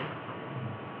sense?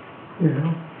 You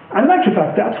know? And in actual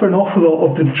fact, that's where an awful lot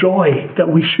of the joy that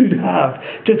we should have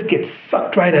just gets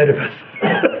sucked right out of us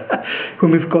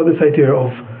when we've got this idea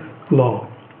of law.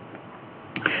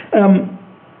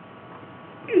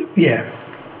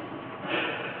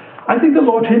 I think the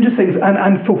law changes things,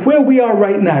 and for where we are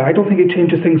right now, I don't think it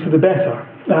changes things for the better.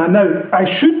 Now,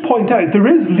 I should point out, there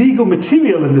is legal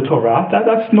material in the Torah.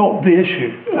 That's not the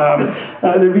issue.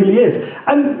 There really is.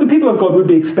 And the people of God would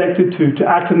be expected to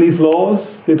act on these laws.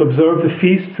 They'd observe the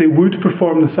feasts. They would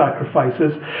perform the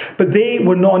sacrifices. But they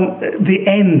were not the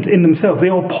end in themselves. They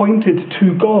all pointed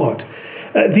to God.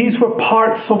 These were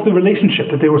parts of the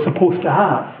relationship that they were supposed to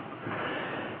have.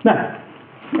 Now,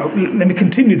 let me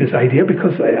continue this idea,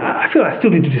 because I feel I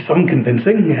still need to do some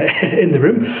convincing in the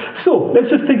room. So let's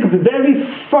just think of the very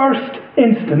first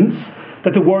instance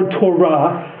that the word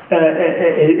Torah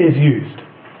is used.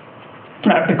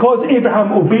 Because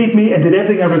Abraham obeyed me and did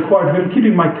everything I required of him,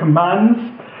 keeping my commands,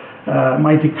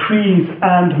 my decrees,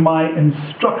 and my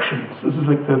instructions. This is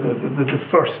like the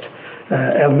first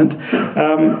element.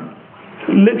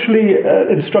 Literally,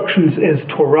 instructions is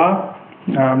Torah.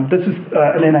 This is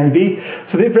an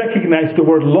NIV, so they've recognized the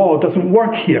word law doesn't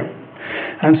work here,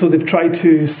 and so they've tried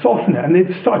to soften it, and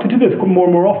they've started to do this more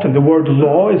and more often. The word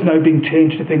law is now being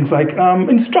changed to things like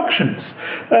instructions,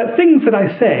 things that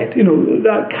I said,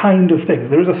 that kind of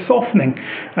thing. There is a softening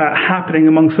happening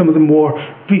among some of the more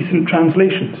recent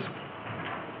translations.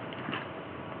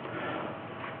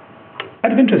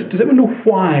 Out of interest, does anyone know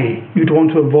why you'd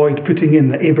want to avoid putting in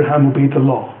that Abraham obeyed the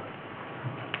law?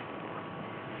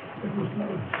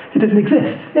 It doesn't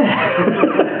exist. Yeah.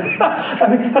 I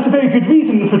mean, that's a very good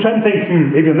reason for trying to think,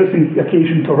 maybe on this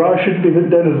occasion Torah shouldn't be written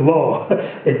down as law.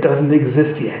 It doesn't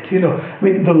exist yet. I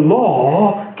mean, the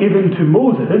law given to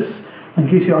Moses, in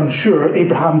case you're unsure,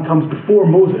 Abraham comes before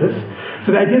Moses.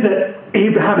 So the idea that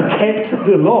Abraham kept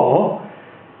the law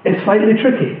is slightly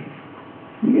tricky,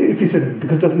 if you said,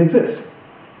 because it doesn't exist.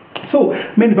 So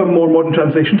many of our more modern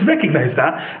translations recognize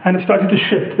that, and have started to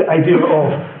shift the idea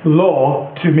of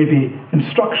law to maybe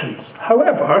instructions.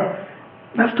 However,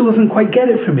 that still doesn't quite get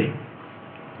it for me.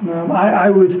 I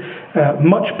would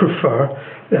much prefer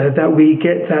that we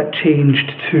get that changed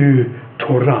to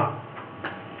Torah.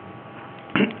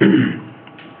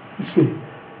 Let's see.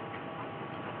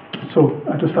 So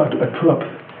I pull up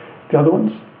the other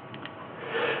ones.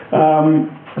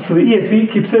 So the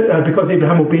ESV keeps it, because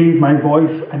Abraham obeyed my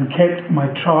voice and kept my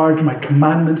charge, my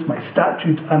commandments, my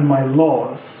statutes, and my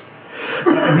laws.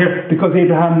 And here, because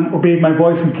Abraham obeyed my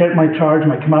voice and kept my charge,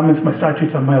 my commandments, my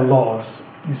statutes, and my laws.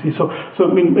 You see, so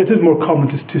I mean, it is more common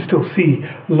to still see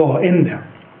law in there.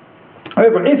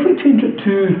 However, if we change it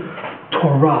to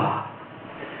Torah,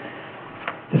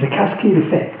 there's a cascade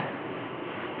effect.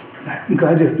 I'm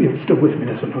glad you're still with me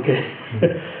this one, okay?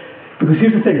 Because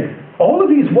here's the thing. All of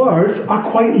these words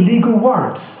are quite legal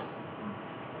words,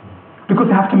 because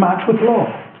they have to match with law.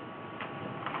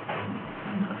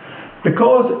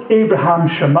 Because Abraham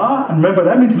Shema, and remember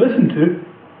that means listen to.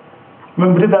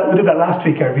 Remember we did that last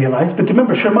week, I realised. But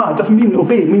remember, Shema doesn't mean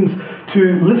obey, it means to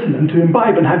listen and to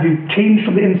imbibe and have you changed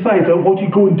from the inside, so what you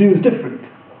go and do is different.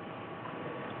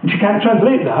 And you can't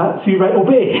translate that, so you write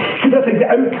obey, because that's like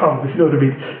the outcome, if you know what I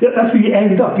mean. That's where you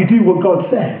end up, you do what God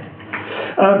said.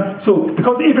 So,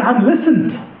 because Abraham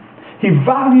listened, he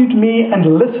valued me and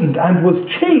listened and was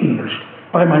changed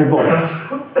by my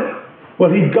voice.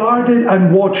 Well, he guarded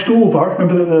and watched over,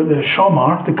 remember the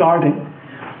shamar, the guarding,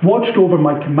 watched over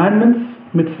my commandments,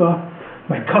 mitzvah,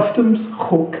 my customs,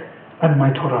 chok, and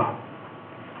my Torah.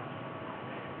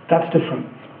 That's different.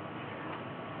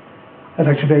 That's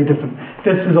actually very different.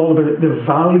 This is all about the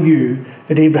value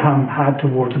that Abraham had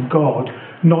towards God,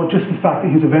 not just the fact that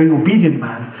he was a very obedient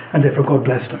man and therefore God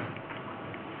blessed him.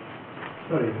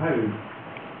 Sorry, how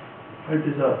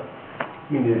does that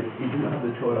mean that he didn't have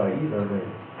the Torah either then?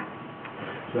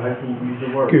 So how can you use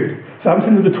the word? Good. So I'm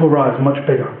saying that the Torah is much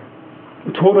bigger.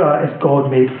 The Torah is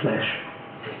God made flesh.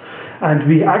 And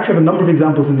we actually have a number of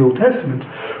examples in the Old Testament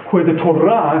where the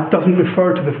Torah doesn't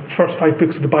refer to the first 5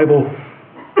 books of the Bible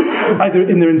either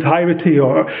in their entirety,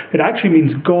 or it actually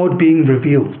means God being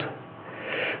revealed.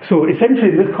 So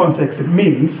essentially in this context it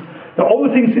means that all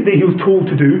the things that he was told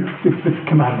to do, the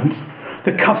commandments,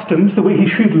 the customs, the way he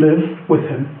should live with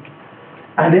him,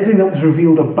 and everything that was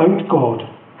revealed about God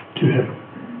to him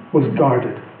was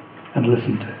guarded and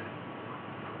listened to.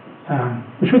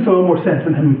 Which makes a lot more sense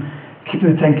than him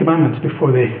keeping the 10 Commandments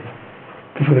before they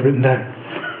before they're written down.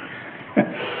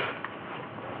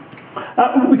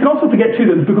 We can also forget too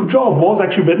that the book of Job was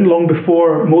actually written long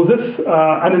before Moses,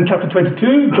 and in chapter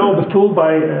 22, Job was told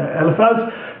by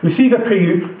Eliphaz, "Receive, I pray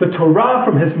you, the Torah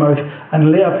from his mouth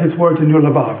and lay up his words in your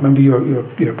levav." Remember your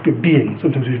being.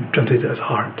 Sometimes we translate it as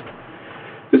heart.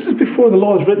 This is before the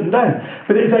law is written down.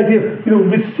 But it's the idea of,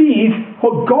 receive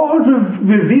what God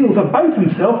reveals about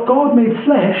himself, God made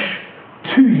flesh,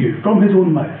 to you from his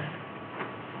own mouth.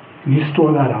 And you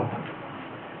store that up.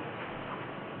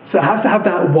 So it has to have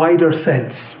that wider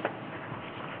sense.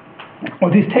 Or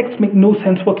these texts make no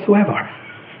sense whatsoever.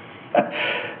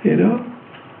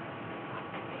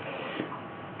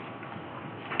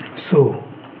 So,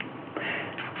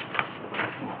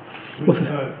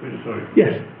 sorry.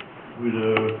 Yes. Would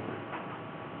a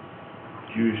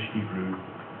Jewish Hebrew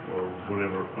or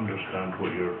whatever understand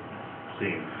what you're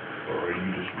saying? Or are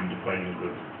you just redefining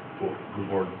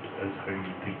the word as how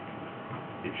you think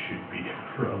it should be,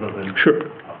 rather than a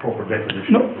proper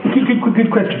definition? No,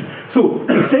 good question. So,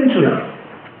 essentially,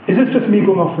 is this just me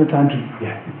going off on a tangent?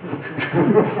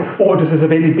 Yeah. Or does this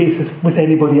have any basis with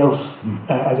anybody else,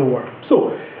 as it were?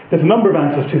 So, there's a number of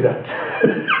answers to that.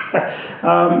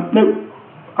 Now,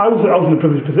 I was in a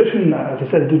privileged position. As I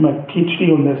said, I did my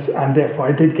PhD on this, and therefore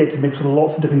I did get to mix with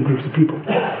lots of different groups of people.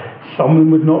 Some of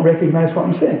them would not recognise what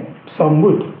I'm saying. Some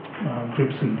would.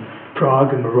 Groups in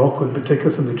Prague and Morocco in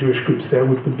particular, some of the Jewish groups there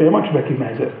would very much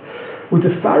recognise it. Would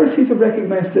the Pharisees have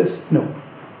recognised this? No.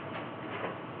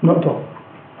 Not at all.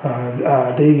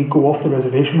 They go off the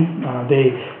reservation.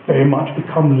 They very much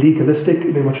become legalistic,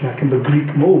 very much in a kind of a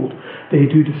Greek mould. They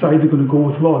do decide they're going to go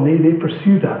with law, and they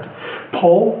pursue that.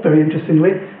 Paul, very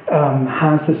interestingly,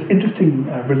 has this interesting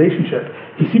relationship.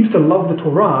 He seems to love the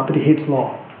Torah, but he hates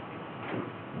law.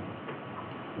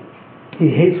 He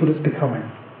hates what it's becoming.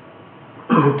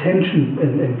 There's a tension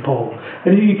in Paul.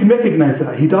 And you can recognise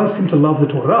that. He does seem to love the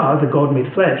Torah, the God made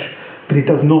flesh, but he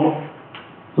does not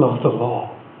love the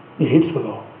law. He hates the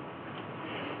law.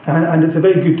 And it's a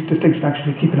very good distinction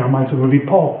actually to keep in our minds when we read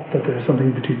Paul, that there's something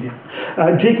in between here.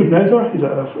 Jacob Neuser, who's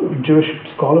a Jewish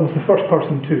scholar, was the first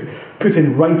person to put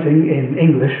in writing in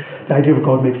English the idea of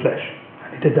God made flesh.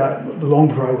 And he did that long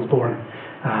before I was born.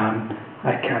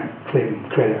 I can't claim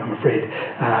credit, I'm afraid.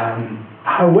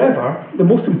 However, the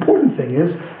most important thing is,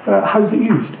 how is it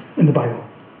used in the Bible?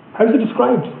 How is it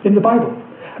described in the Bible?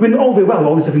 I mean, all very well,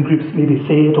 all these different groups maybe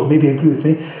say it or maybe agree with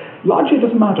me. Largely it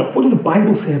doesn't matter. What does the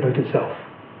Bible say about itself?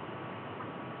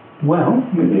 Well,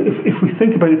 if we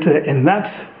think about it in that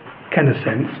kind of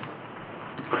sense,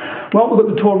 well, we've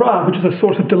got the Torah, which is a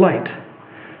source of delight.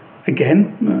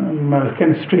 Again,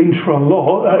 kind of strange for a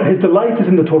law. His delight is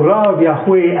in the Torah of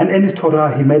Yahweh, and in his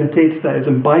Torah he meditates, that is,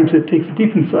 imbibes it, takes it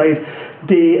deep inside,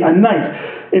 day and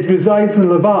night. It resides in the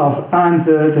Levav and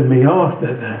the Meah,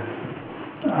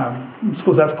 I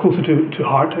suppose that's closer to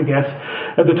heart, I guess.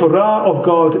 The Torah of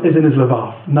God is in his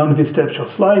Levav. None of his steps shall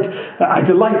slide. I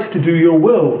delight to do your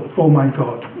will, O my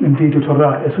God. Indeed, your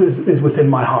Torah is within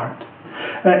my heart.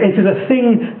 It is a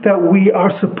thing that we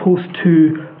are supposed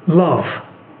to love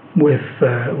with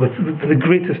the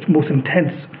greatest, most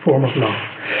intense form of love.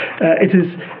 It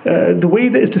is the way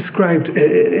that it's described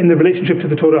in the relationship to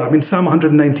the Torah. I mean, Psalm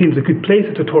 119 is a good place.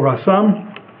 It's a Torah psalm.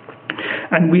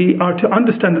 And we are to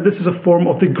understand that this is a form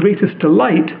of the greatest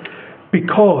delight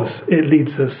because it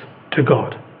leads us to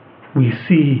God. We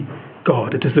see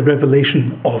God. It is the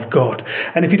revelation of God.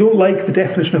 And if you don't like the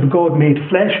definition of God made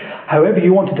flesh, however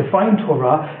you want to define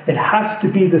Torah, it has to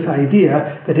be this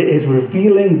idea that it is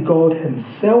revealing God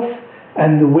himself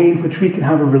and the way in which we can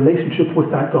have a relationship with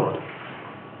that God.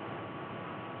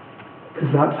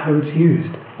 Because that's how it's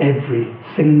used every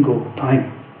single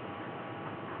time.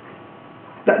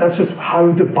 That's just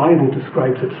how the Bible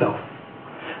describes itself.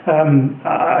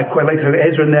 I quite like how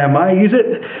Ezra and Nehemiah use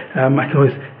it. I can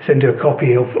always send you a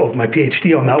copy of my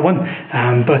PhD on that one,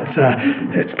 but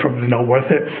it's probably not worth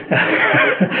it.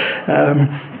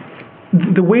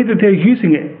 The way that they're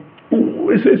using it,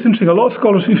 it's interesting. A lot of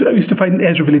scholars used to find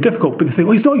Ezra really difficult, but they think,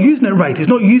 well, he's not using it right. He's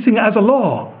not using it as a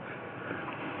law.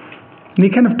 And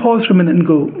you kind of pause for a minute and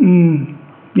go,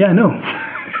 yeah, no.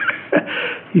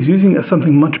 He's using it as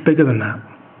something much bigger than that.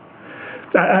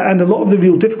 And a lot of the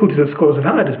real difficulties that scholars have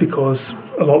had is because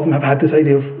a lot of them have had this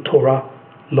idea of Torah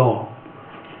law.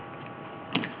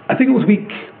 I think it was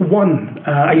week 1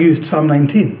 I used Psalm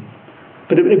 19,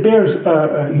 but it bears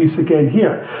use again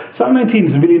here. Psalm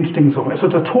 19 is a really interesting psalm. So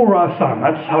it's a Torah psalm.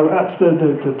 That's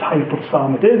the type of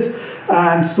psalm it is.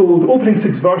 And so the opening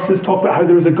 6 verses talk about how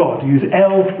there is a God. You use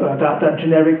El, that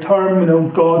generic term,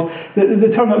 God, the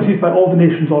term that was used by all the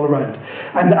nations all around.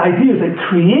 And the idea is that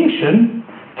creation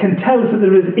can tell us that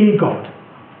there is a God.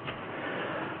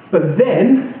 But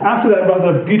then, after that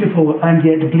rather beautiful and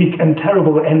yet bleak and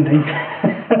terrible ending,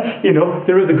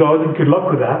 there is a God, good luck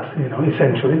with that,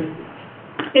 essentially.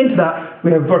 Into that,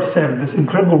 we have verse 7, this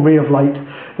incredible ray of light.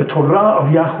 The Torah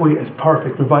of Yahweh is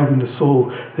perfect, reviving the soul.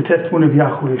 The testimony of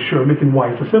Yahweh is sure, making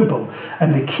wise the simple.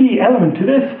 And the key element to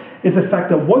this is the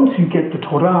fact that once you get the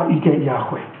Torah, you get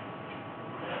Yahweh.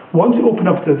 Once you open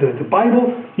up the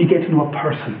Bible, you get to know a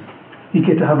person. You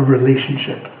get to have a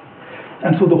relationship.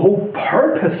 And so the whole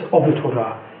purpose of the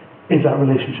Torah is that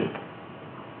relationship,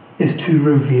 is to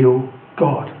reveal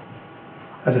God.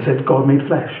 As I said, God made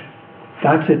flesh.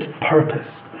 That's its purpose.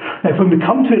 Now, when we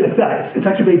come to it like that, it's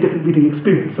actually a very different reading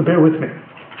experience, so bear with me.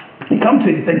 You come to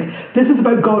it, you think, this is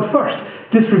about God first.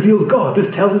 This reveals God. This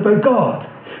tells us about God.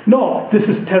 Not, this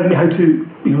is telling me how to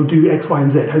do X, Y, and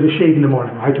Z, how to shave in the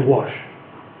morning, or how to wash.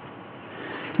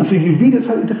 And so you read it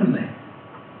slightly differently.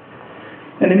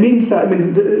 And it means that,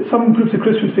 some groups of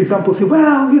Christians, for example, say,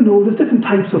 well, there's different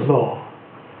types of law.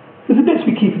 There's the bits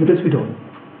we keep and the bits we don't.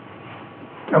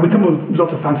 And we come up with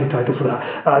lots of fancy titles for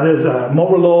that. There's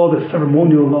moral law, there's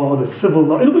ceremonial law, there's civil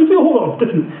law. We do a whole lot of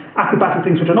different acrobatic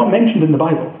things which are not mentioned in the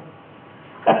Bible.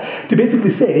 To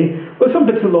basically say, well, some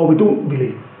bits of law we don't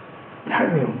really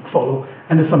follow,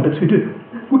 and there's some bits we do.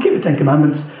 We'll keep the Ten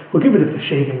Commandments, we'll get rid of the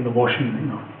shaving and the washing,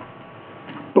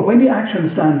 But when you actually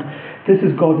understand this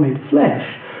is God made flesh,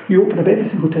 you open up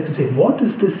every single text and say, what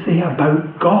does this say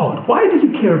about God? Why does he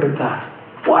care about that?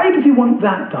 Why does he want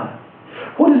that done?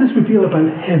 What does this reveal about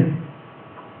him?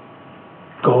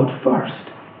 God first.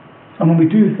 And when we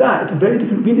do that, it's a very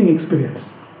different reading experience.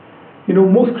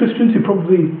 Most Christians who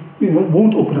probably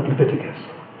won't open up Leviticus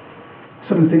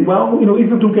suddenly think, well, even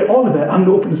if I don't get all of it, I'm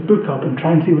going to open this book up and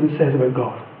try and see what it says about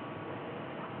God.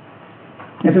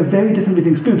 It's a very different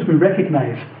reading experience. We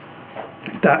recognize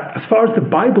that as far as the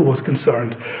Bible was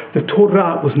concerned, the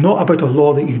Torah was not about a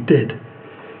law that you did.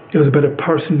 It was about a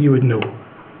person you would know.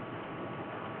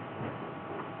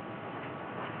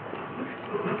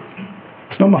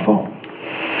 It's not my fault.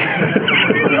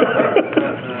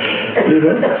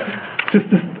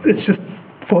 It's just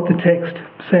what the text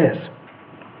says.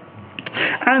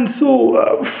 And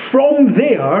so from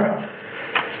there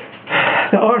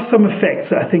are some effects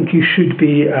that I think you should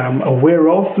be aware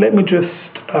of. Let me just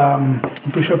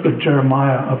push up with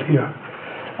Jeremiah up here.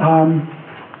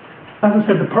 As I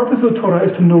said, the purpose of the Torah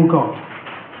is to know God.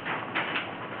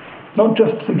 Not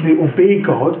just simply obey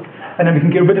God, and then we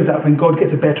can get rid of that when God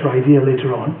gets a better idea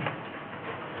later on.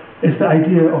 It's the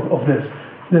idea of this,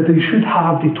 that they should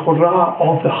have the Torah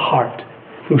of the heart.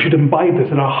 We should imbibe this,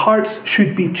 and our hearts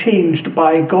should be changed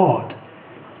by God.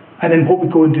 And then what we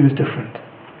go and do is different.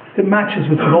 It matches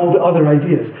with all the other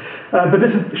ideas. But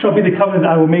this shall be the covenant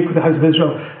I will make with the house of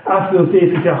Israel. After those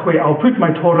days, says Yahweh, I'll put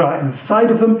my Torah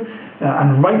inside of them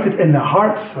and write it in their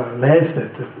hearts, lev,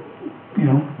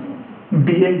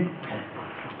 being,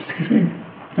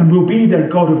 and will be their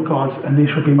God of gods, and they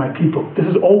shall be my people. This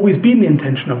has always been the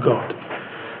intention of God,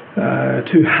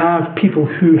 to have people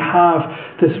who have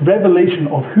this revelation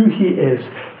of who he is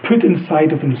put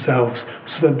inside of themselves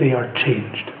so that they are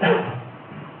changed.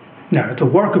 Now, it's a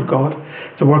work of God,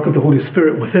 it's a work of the Holy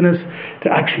Spirit within us to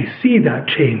actually see that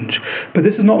change. But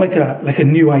this is not like a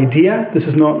new idea. This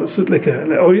is not it's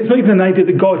not even an idea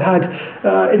that God had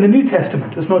in the New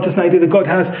Testament. It's not just an idea that God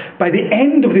has by the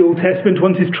end of the Old Testament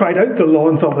once he's tried out the law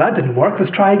and thought, well, that didn't work,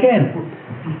 let's try again.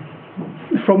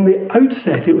 From the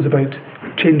outset, it was about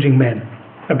changing men,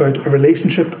 about a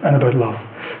relationship and about love.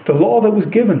 The law that was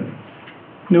given,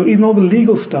 even all the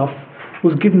legal stuff,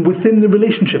 was given within the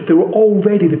relationship. They were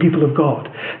already the people of God.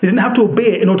 They didn't have to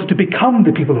obey it in order to become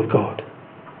the people of God.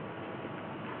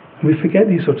 And we forget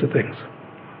these sorts of things.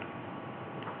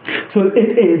 So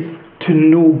it is to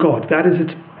know God. That is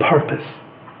its purpose.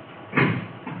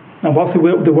 And whilst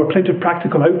there were plenty of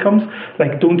practical outcomes,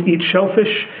 like don't eat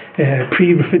shellfish,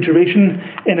 pre-refrigeration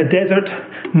in a desert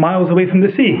miles away from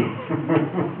the sea.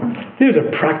 There's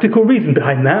a practical reason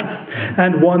behind that,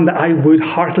 and one that I would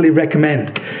heartily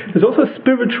recommend. There's also a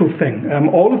spiritual thing.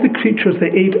 All of the creatures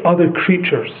that ate other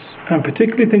creatures, and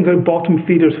particularly things like bottom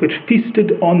feeders which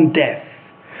feasted on death,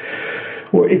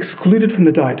 were excluded from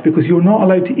the diet because you're not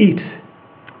allowed to eat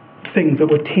things that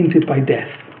were tainted by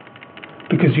death.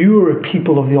 Because you are a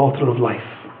people of the altar of life.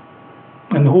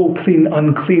 And the whole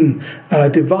clean-unclean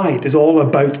divide is all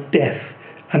about death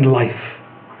and life.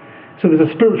 So there's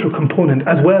a spiritual component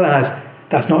as well as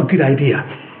that's not a good idea.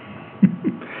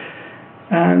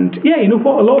 And yeah, you know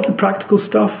what? A lot of the practical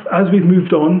stuff as we've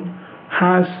moved on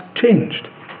has changed.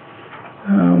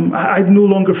 I no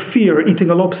longer fear eating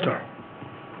a lobster.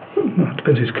 Well, it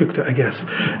depends who's cooked it, I guess.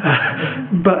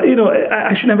 But,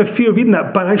 I shouldn't have a fear of eating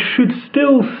that, but I should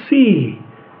still see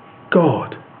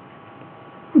God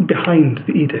behind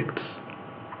the edicts.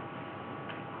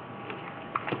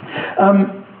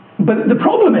 But the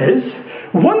problem is,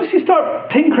 once you start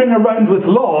tinkering around with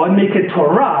law and make it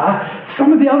Torah,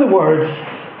 some of the other words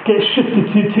get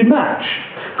shifted to match.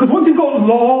 Because once you've got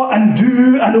law and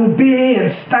do and obey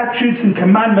and statutes and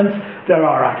commandments, there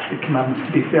are actually commandments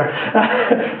to be fair,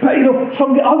 but some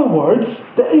of the other words,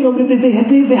 they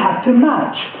have to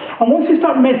match. And once you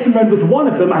start messing around with one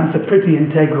of them, and it's a pretty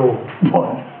integral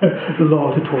one, the law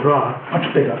to Torah,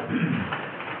 much bigger,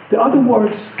 the other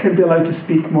words can be allowed to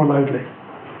speak more loudly.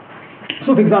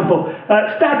 So, for example,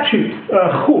 statute,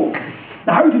 chok.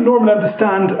 Now, how do you normally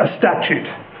understand a statute?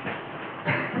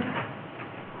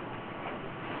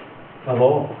 A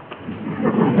law.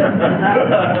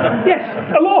 Yes,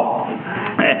 a law.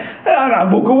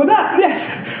 And we'll go with that. Yes,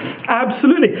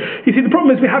 absolutely. You see, the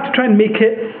problem is we have to try and make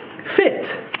it fit.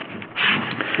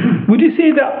 Would you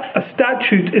say that a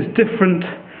statute is different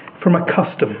from a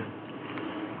custom?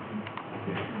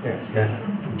 Yes.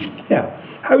 Yeah.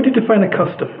 How would you define a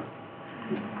custom?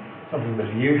 Something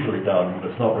that's usually done, but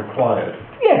it's not required.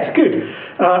 Yes, good.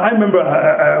 I remember,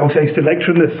 I used to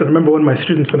lecture on this, and I remember one of my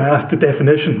students, when I asked the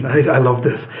definition, I love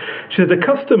this. She said, a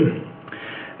custom,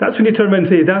 that's when you turn around and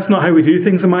say, that's not how we do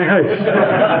things in my house.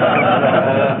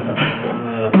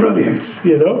 Brilliant,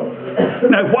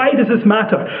 Now, why does this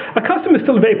matter? A custom is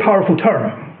still a very powerful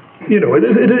term. It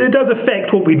does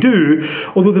affect what we do,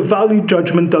 although the value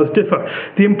judgment does differ.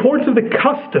 The importance of the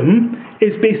custom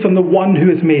is based on the one who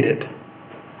has made it.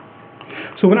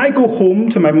 So when I go home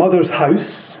to my mother's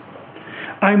house,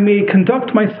 I may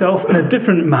conduct myself in a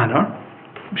different manner,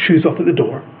 shoes off at the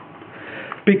door,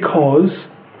 because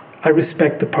I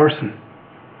respect the person.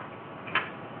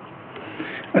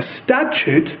 A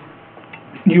statute,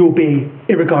 you obey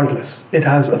irregardless. It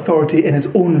has authority in its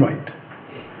own right.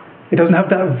 It doesn't have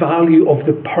that value of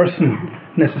the person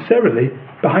necessarily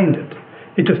behind it.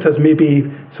 It just has maybe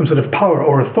some sort of power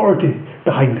or authority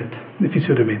behind it, if you see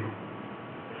what I mean.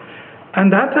 And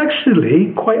that's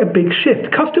actually quite a big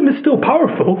shift. Custom is still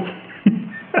powerful.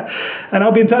 And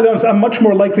I'll be entirely honest, I'm much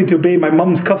more likely to obey my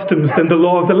mum's customs than the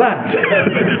law of the land.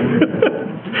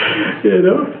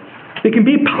 They can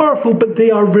be powerful, but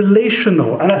they are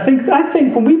relational. And I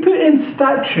think when we put in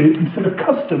statute instead of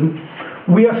custom,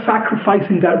 we are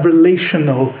sacrificing that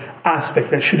relational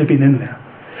aspect that should have been in there.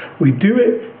 We do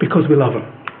it because we love him.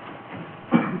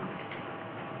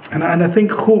 And I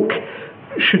think chok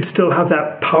should still have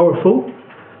that powerful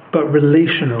but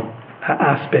relational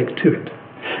aspect to it.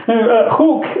 Now,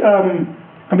 chok,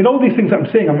 all these things that I'm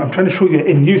saying, I'm trying to show you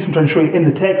in use, I'm trying to show you in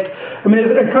the text.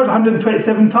 It occurs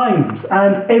 127 times,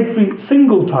 and every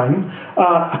single time,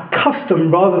 a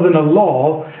custom rather than a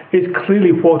law is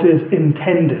clearly what is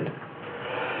intended.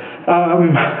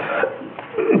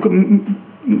 I've got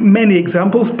many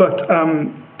examples, but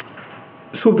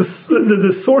so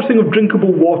the sourcing of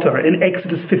drinkable water in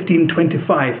Exodus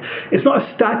 15:25, it's not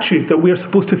a statute that we are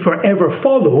supposed to forever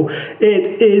follow.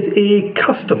 It is a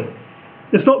custom.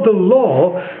 It's not the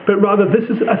law, but rather this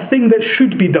is a thing that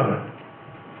should be done,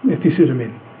 if you see what I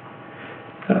mean.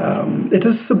 It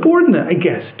is subordinate, I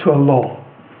guess, to a law.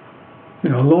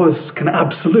 Law is kind of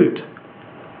absolute.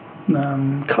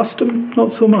 Custom,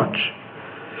 not so much.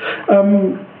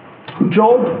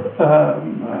 Job,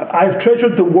 I've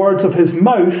treasured the words of his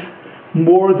mouth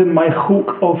more than my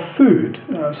chok of food.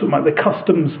 The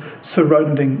customs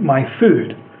surrounding my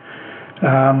food.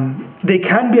 They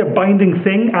can be a binding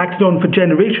thing acted on for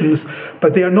generations,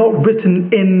 but they are not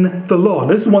written in the law.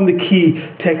 This is one of the key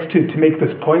texts to make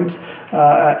this point.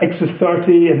 Exodus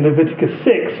 30 and Leviticus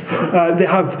 6, they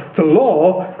have the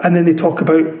law and then they talk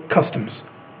about customs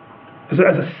as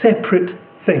a separate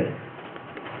thing.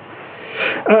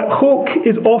 Chok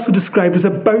is also described as a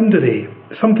boundary,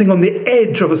 something on the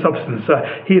edge of a substance.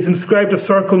 He has inscribed a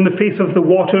circle in the face of the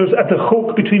waters at the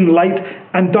chok between light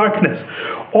and darkness.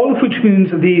 All of which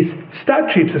means these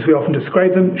statutes, as we often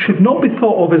describe them, should not be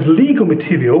thought of as legal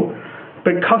material,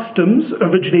 but customs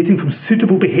originating from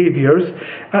suitable behaviours.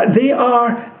 They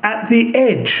are at the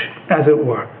edge, as it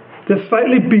were. They're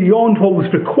slightly beyond what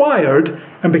was required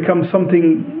and become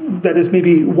something that is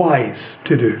maybe wise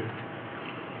to do.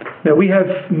 Now, we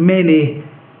have many,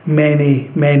 many,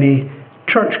 many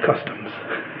church customs.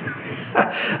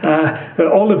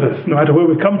 All of us, no matter where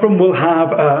we come from, will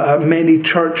have many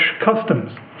church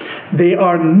customs. They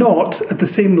are not at the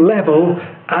same level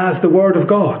as the Word of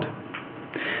God.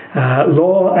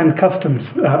 Law and customs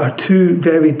are two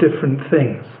very different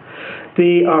things.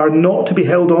 They are not to be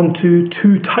held on to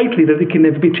too tightly that they can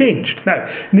never be changed. Now,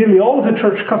 nearly all of the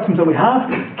church customs that we have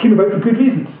came about for good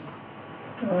reasons.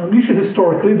 Usually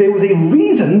historically there was a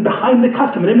reason behind the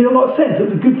custom, and it made a lot of sense. It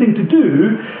was a good thing to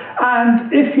do. And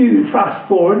if you fast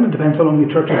forward, it depends how long the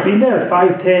church has been there,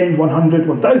 5, 10, 100,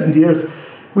 1,000 years,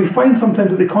 we find sometimes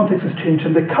that the context has changed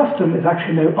and the custom is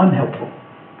actually now unhelpful.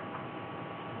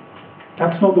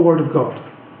 That's not the Word of God.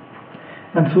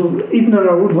 And so even in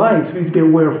our own lives we need to be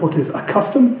aware of what is a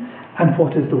custom and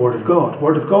what is the Word of God.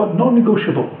 Word of God,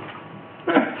 non-negotiable.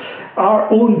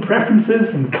 Our own preferences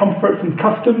and comforts and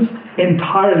customs,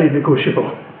 entirely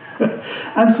negotiable.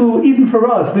 And so even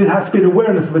for us, there has to be an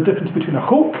awareness of a difference between a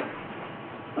chok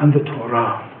and the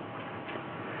Torah.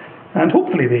 And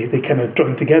hopefully they kind of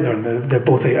join together and they're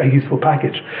both a useful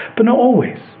package. But not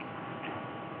always.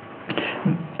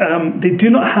 They do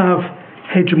not have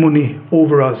hegemony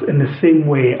over us in the same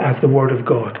way as the Word of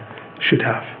God should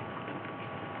have.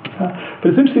 But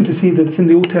it's interesting to see that it's in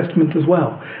the Old Testament as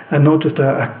well, and not just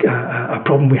a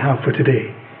problem we have for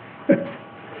today.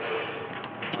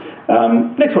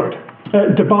 Next word,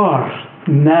 debar.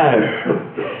 Now,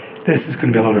 this is going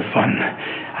to be a lot of fun,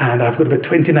 and I've got about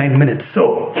 29 minutes.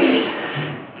 So,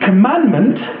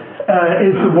 commandment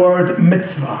is the word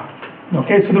mitzvah.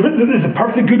 Okay, so there's a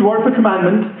perfectly good word for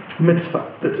commandment, mitzvah.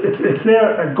 It's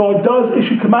there. God does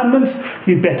issue commandments.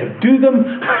 You better do them.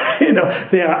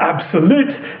 They are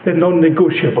absolute. They're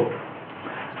non-negotiable.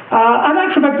 And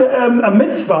actually, in fact, a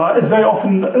mitzvah is very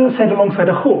often said alongside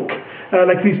a chok,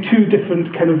 like these two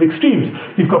different kind of extremes.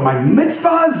 You've got my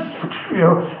mitzvahs,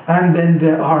 and then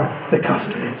there are the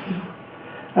customs.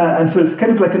 And so it's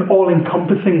kind of like an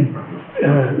all-encompassing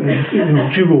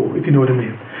duo, if you know what I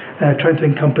mean. Trying to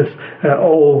encompass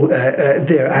all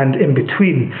there and in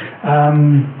between.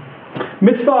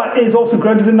 Mitzvah is also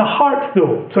grounded in the heart,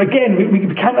 though. So again, we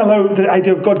can't allow the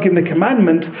idea of God giving the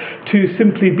commandment to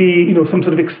simply be, some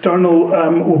sort of external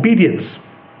obedience.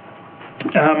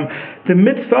 The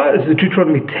mitzvah is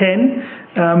Deuteronomy 10.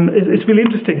 It's really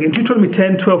interesting. In Deuteronomy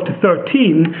 10, 12 to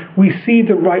 13, we see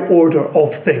the right order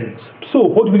of things. So,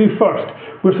 what do we do first?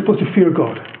 We're supposed to fear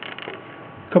God.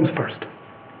 Comes first.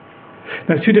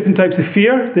 Now, there's two different types of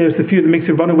fear. There's the fear that makes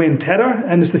you run away in terror,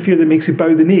 and there's the fear that makes you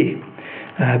bow the knee.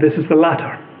 This is the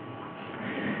latter.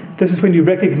 This is when you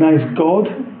recognize God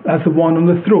as the one on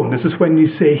the throne. This is when you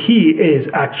say He is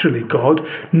actually God.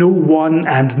 No one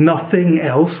and nothing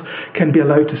else can be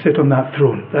allowed to sit on that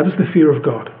throne. That is the fear of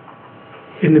God.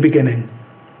 In the beginning,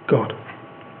 God.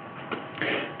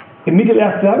 Immediately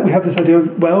after that, we have this idea of,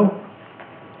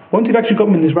 once you've actually got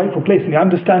Him in His rightful place and you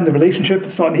understand the relationship,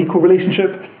 it's not an equal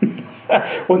relationship.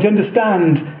 Once you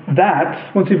understand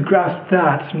that, once you've grasped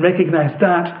that and recognized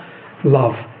that,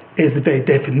 love is the very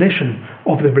definition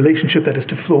of the relationship that is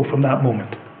to flow from that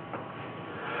moment.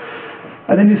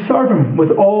 And then you serve Him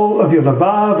with all of your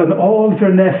lavav and all of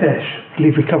your nefesh. I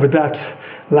believe we covered that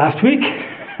last week.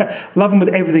 Love Him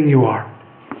with everything you are.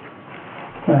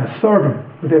 Serve Him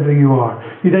with everything you are.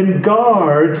 You then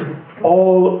guard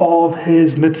all of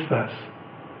His mitzvahs.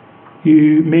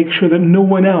 You make sure that no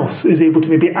one else is able to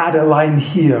maybe add a line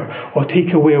here or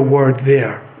take away a word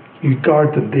there. You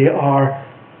guard them. They are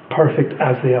perfect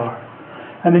as they are.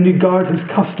 And then you guard His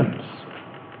customs.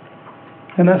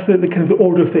 And that's the kind of the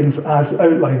order of things as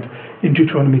outlined in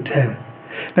Deuteronomy 10.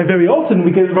 Now, very often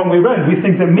we get it the wrong way around. We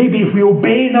think that maybe if we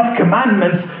obey enough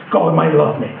commandments, God might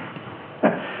love me.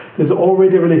 There's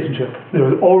already a relationship. There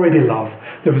is already love.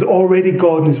 There is already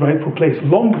God in His rightful place,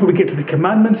 long before we get to the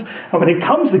commandments. And when it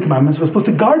comes to the commandments, we're supposed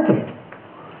to guard them.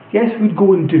 Yes, we'd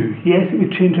go and do. Yes, it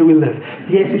would change how we live.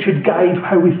 Yes, it should guide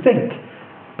how we think.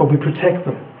 But we protect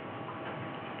them.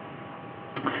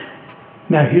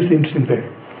 Now, here's the interesting thing.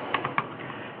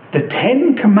 The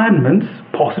 10 Commandments,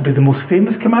 possibly the most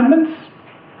famous commandments.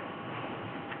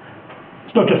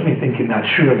 It's not just me thinking that,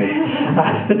 surely.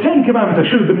 The 10 Commandments are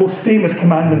surely the most famous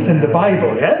commandments in the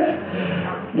Bible, yes?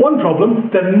 One problem,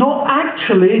 they're not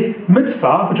actually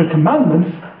mitzvah, which are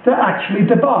commandments, they're actually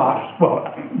debar.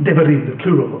 Well, devarim, the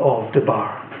plural of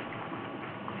debar.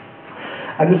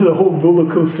 And this is a whole roller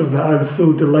coaster that I'm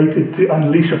so delighted to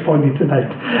unleash upon you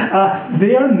tonight.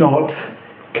 They are not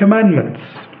commandments.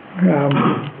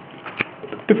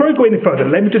 Before I go any further,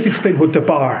 let me just explain what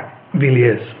debar really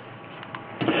is.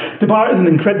 Debar is an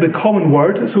incredibly common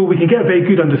word, so we can get a very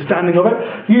good understanding of it.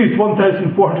 Used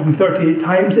 1,438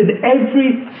 times in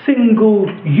every single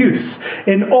use.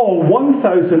 In all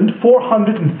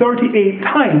 1,438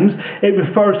 times, it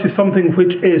refers to something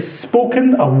which is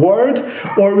spoken, a word,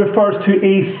 or it refers to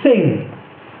a thing.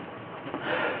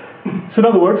 So in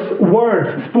other words,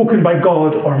 words spoken by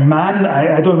God or man,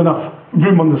 I don't have enough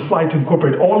room on the slide to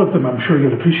incorporate all of them, I'm sure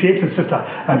you'll appreciate. It's just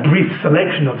a brief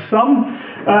selection of some.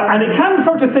 And it can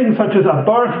refer to things such as a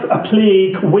birth, a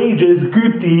plague, wages,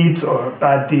 good deeds or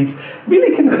bad deeds.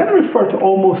 Really can kind of refer to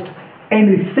almost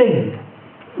anything,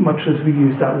 much as we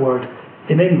use that word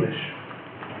in English.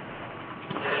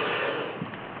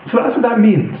 So that's what that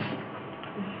means.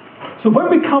 So when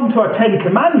we come to our 10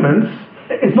 commandments,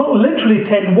 it's not literally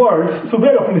 10 words, so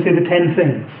very often we say the 10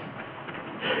 things.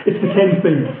 It's the 10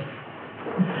 things.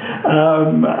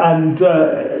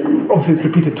 Obviously it's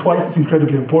repeated twice, it's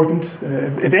incredibly important.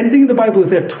 If anything in the Bible is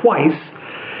there twice,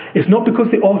 it's not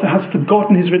because the author has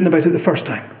forgotten he's written about it the first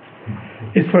time.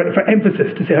 It's for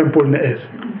emphasis to say how important it is.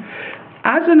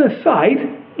 As an aside,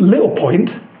 little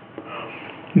point,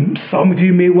 some of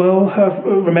you may well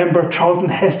remember Charlton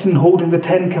Heston holding the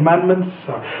 10 Commandments,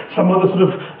 or some other sort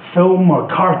of film or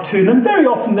cartoon, and very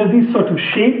often they're these sort of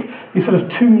shape, these sort of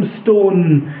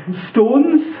tombstone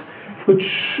stones, which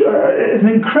is an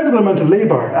incredible amount of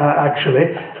labour,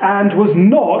 actually, and was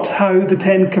not how the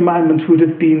 10 Commandments would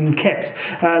have been kept.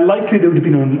 Likely they would have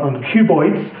been on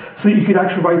cuboids, so that you could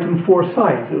actually write on 4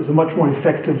 sides. It was a much more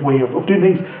effective way of doing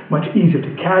things, much easier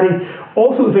to carry.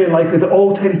 Also, it's very likely that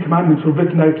all 10 Commandments were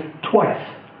written out twice.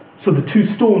 So the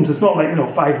 2 stones, it's not like 5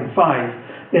 and 5.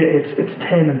 It's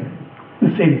 10 and the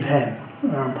same 10.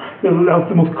 That was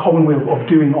the most common way of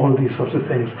doing all of these sorts of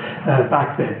things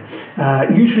back then.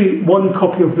 Usually, one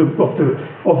copy of the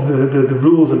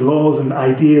rules and laws and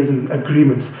ideas and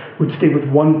agreements would stay with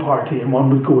one party, and one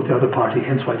would go with the other party.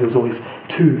 Hence, why there was always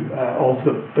 2 of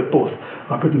them, but both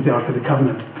are put into the Ark of the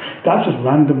Covenant. That's just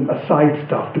random aside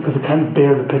stuff because I can't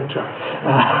bear the picture.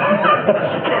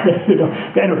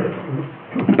 But anyway,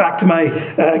 back to my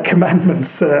commandments,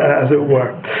 as it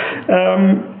were.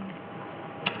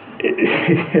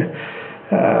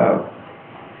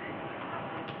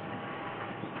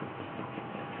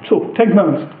 So, 10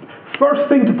 Commandments. First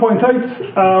thing to point out,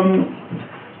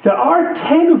 there are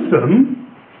 10 of them,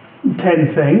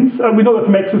 10 things, and we know that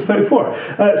from Exodus 34.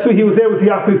 So he was there with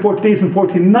Yahweh 40 days and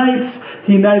 40 nights.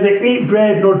 He neither ate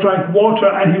bread nor drank water,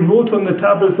 and he wrote on the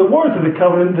tablets the words of the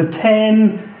covenant, the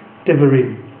 10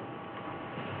 Devarim.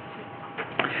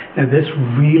 Now this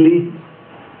really,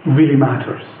 really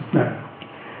matters. Now,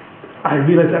 I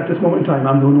realise at this moment in time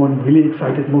I'm the only one really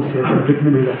excited, most of it, looking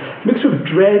at me, a mixture of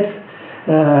dread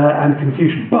and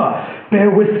confusion. But bear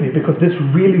with me, because this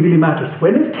really, really matters.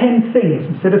 When it's 10 things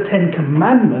instead of 10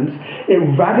 commandments, it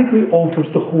radically alters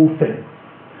the whole thing.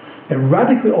 It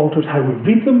radically alters how we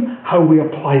read them, how we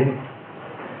apply them.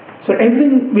 So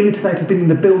everything really tonight has been in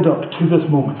the build-up to this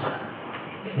moment.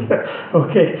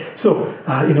 Okay, so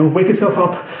wake yourself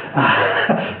up,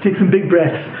 take some big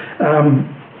breaths,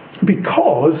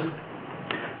 because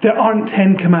there aren't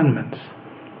 10 commandments.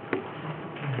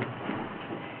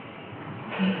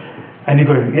 And you're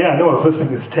going, yeah, no, I was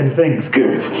listening, there's 10 things.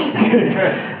 Good.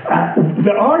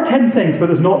 There are 10 things,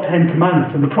 but there's not 10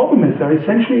 commandments. And the problem is there are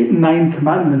essentially 9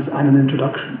 commandments and an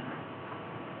introduction.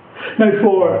 Now,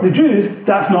 for the Jews,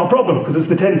 that's not a problem, because it's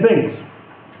the 10 things.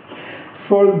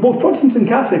 For both Protestants and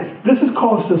Catholics, this has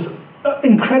caused us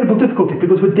incredible difficulty,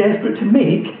 because we're desperate to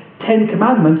make 10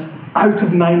 commandments out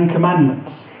of 9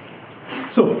 commandments.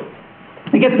 So,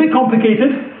 it gets a bit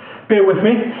complicated. Bear with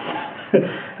me.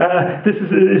 This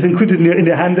is included in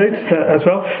your handouts as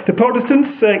well. The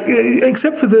Protestants,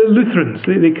 except for the Lutherans,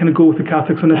 they kind of go with the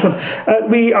Catholics on this one.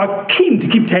 We are keen to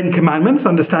keep 10 commandments,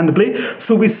 understandably,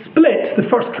 so we split the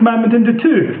first commandment into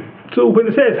 2. So when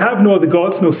it says, have no other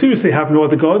gods, no, seriously, have no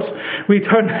other gods, we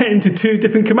turn it into 2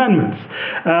 different commandments.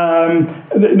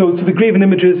 So the graven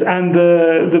images and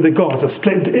the gods are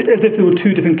split as if they were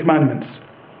 2 different commandments.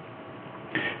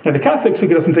 Now the Catholics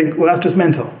look at us and think, well, that's just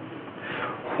mental.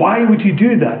 Why would you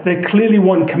do that? They're clearly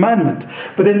 1 commandment.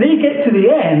 But then they get to the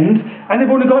end and they've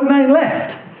only got 9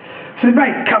 left. So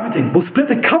right, coveting. We'll split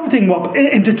the coveting up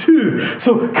into 2.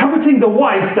 So coveting the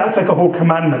wife, that's like a whole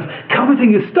commandment.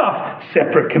 Coveting your stuff,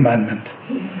 separate commandment.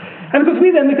 And of course we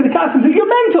then look at the Catholics and say, you're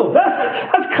mental.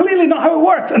 That's clearly not how it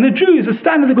works. And the Jews are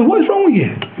standing there going, what is wrong with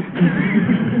you?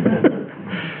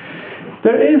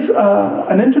 There is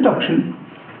an introduction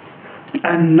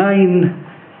and 9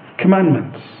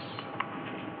 commandments.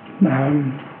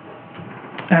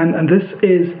 And this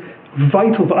is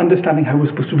vital for understanding how we're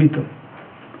supposed to read them.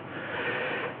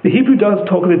 The Hebrew does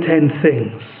talk of the 10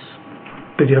 things,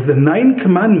 but you have the 9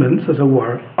 commandments, as it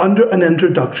were, under an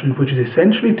introduction, which is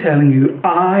essentially telling you,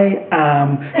 I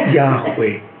am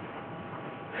Yahweh.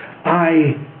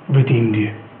 I redeemed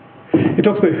you. It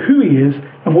talks about who he is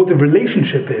and what the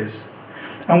relationship is.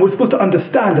 And we're supposed to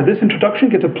understand that this introduction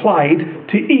gets applied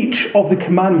to each of the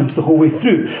commandments the whole way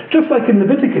through. Just like in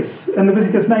Leviticus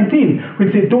 19,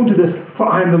 we'd say, don't do this, for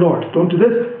I am the Lord. Don't do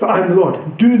this, for I am the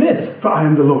Lord. Do this, for I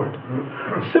am the Lord.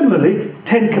 Similarly,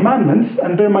 10 Commandments,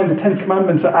 and bear in mind the 10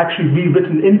 Commandments are actually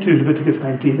rewritten into Leviticus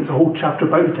 19. It's a whole chapter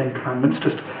about the 10 Commandments,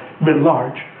 just writ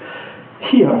large.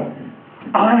 Here,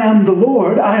 I am the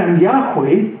Lord, I am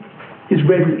Yahweh, is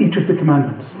read with each of the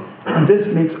commandments. And this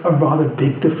makes a rather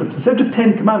big difference. Instead of just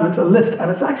 10 commandments, a list,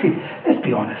 and it's actually, let's be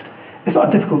honest, it's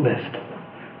not a difficult list.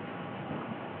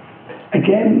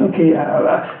 Again, okay,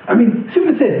 see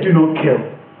when it says do not kill.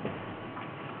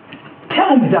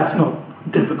 Tell me that's not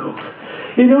difficult.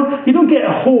 You know, you don't get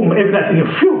home every night thinking,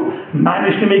 phew,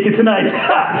 managed to make it tonight.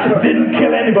 Didn't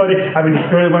kill anybody. I mean, he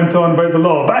really went on about the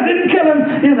law, but I didn't kill him.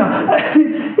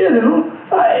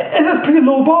 It's a pretty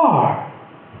low bar.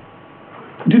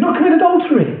 Do not commit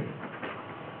adultery.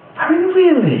 I mean,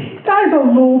 really, that is a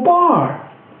low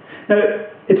bar. Now,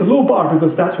 it's a low bar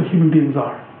because that's what human beings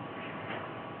are,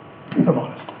 if I'm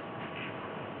honest.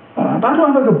 But I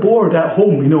don't have like a board at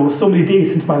home, so many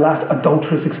days since my last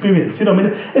adulterous experience.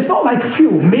 It's not like, phew,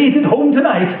 made it home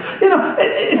tonight.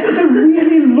 It's a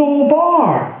really low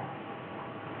bar.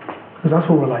 Because that's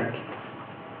what we're like.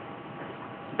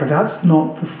 But that's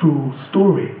not the full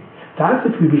story. That's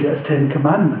if we read it as 10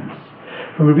 Commandments.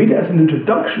 When we read it as an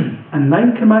introduction and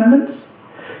 9 commandments,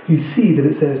 you see that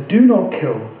it says, do not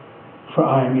kill, for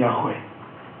I am Yahweh.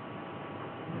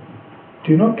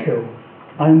 Do not kill,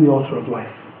 I am the author of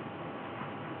life.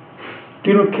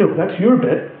 Do not kill, that's your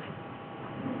bit.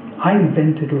 I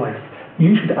invented life.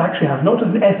 You should actually have not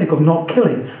just an ethic of not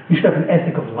killing, you should have an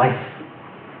ethic of life.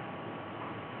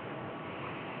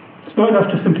 It's not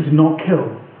enough just simply to not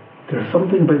kill. There's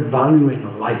something about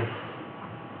valuing life.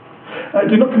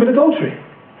 Do not commit adultery.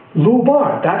 Low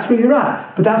bar, that's where you're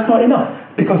at. But that's not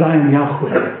enough. Because I am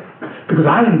Yahweh. Because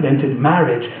I invented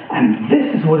marriage. And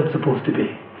this is what it's supposed to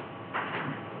be.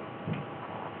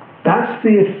 That's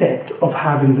the effect of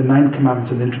having the 9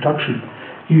 commandments in the introduction.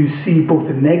 You see both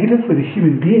the negative where the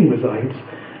human being resides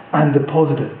and the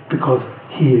positive because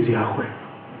he is Yahweh.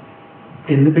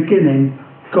 In the beginning,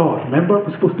 God. Remember,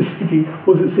 we're supposed to be thinking,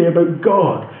 what does it say about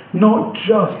God? Not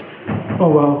just,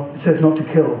 it says not to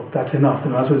kill, that's enough,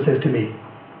 and that's what it says to me.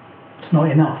 It's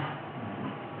not enough.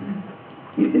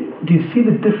 Do you see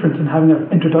the difference in having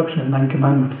an introduction and 9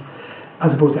 commandments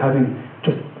as opposed to having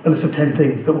just a list of 10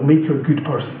 things that will make you a good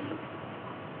person?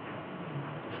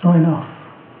 It's not enough.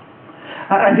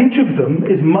 And each of them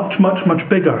is much, much, much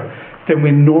bigger than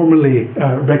we normally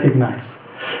recognize.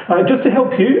 Just to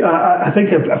help you, I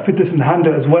think I've put this in the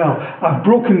handout as well. I've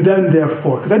broken down,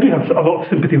 therefore, because I do have a lot of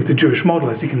sympathy with the Jewish model,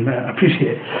 as you can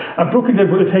appreciate. I've broken down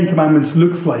what the 10 Commandments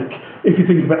looks like, if you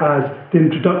think of it as the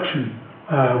introduction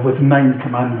with 9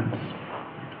 commandments.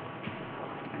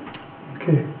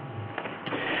 Okay.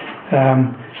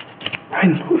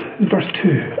 Verse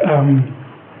 2.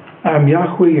 I am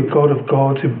Yahweh, your God of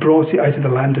gods, who brought you out of the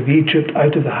land of Egypt,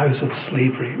 out of the house of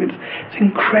slavery. It's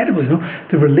incredible,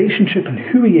 the relationship and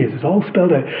who he is all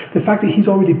spelled out. The fact that he's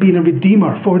already been a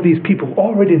redeemer for these people,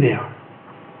 already there.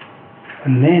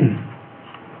 And then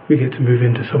we get to move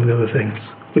into some of the other things,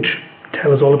 which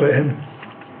tell us all about him.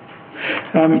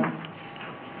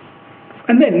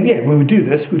 And then, when we do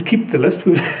this, we'd keep the list,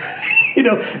 we'd,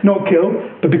 not kill,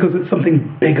 but because it's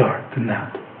something bigger than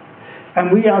that. And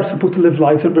we are supposed to live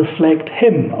lives that reflect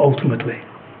him, ultimately.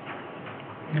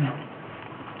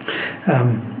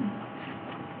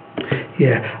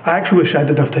 I actually wish I had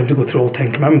enough time to go through all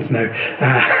 10 commandments now.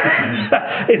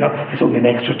 It's only an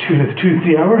extra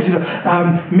 2-3 hours.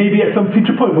 Maybe at some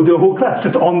future point we'll do a whole class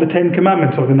just on the 10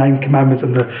 commandments or the 9 commandments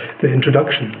and the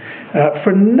introduction.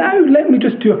 For now, let me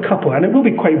just do a couple, and it will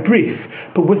be quite brief,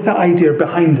 but with the idea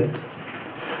behind it.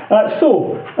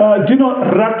 Do not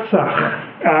ratzach.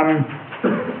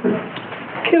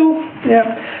 Kill.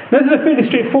 This is a fairly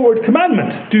straightforward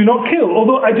commandment. Do not kill.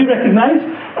 Although I do recognise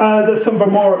that some of our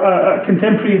more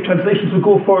contemporary translations will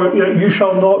go for you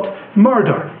shall not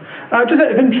murder. Just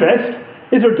out of interest,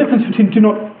 is there a difference between do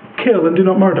not kill and do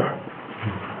not murder?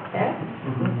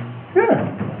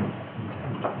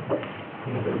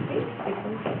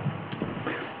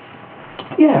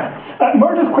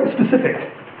 Murder is quite specific.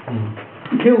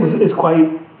 Kill is quite,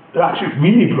 actually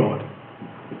really broad.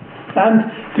 And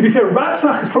to be fair,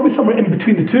 ratzach is probably somewhere in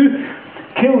between the two.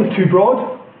 Kill is too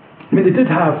broad. I mean, they did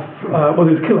have, they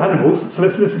would kill animals, so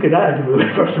let's get that out of the way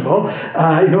first of all.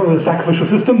 The sacrificial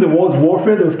system, there was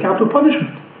warfare, there was capital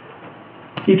punishment.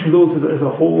 Each of those is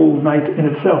a whole night in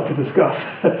itself to discuss.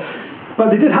 But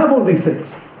they did have all these things.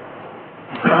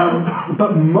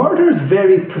 But murder is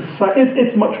very precise,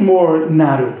 it's much more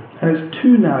narrow. and it's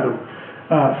too narrow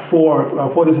for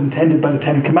what is intended by the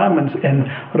Ten Commandments in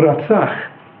Ratzach.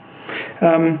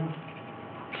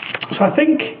 So I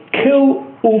think kill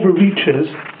overreaches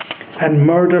and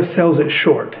murder sells it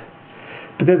short.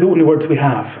 But they're the only words we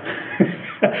have.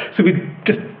 So we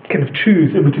just kind of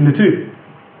choose in between the two.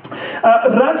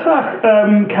 Ratzach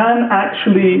can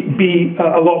actually be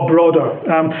a lot broader.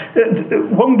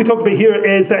 What we talk about here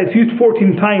is that it's used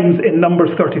 14 times in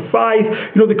Numbers 35.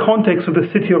 You know the context of the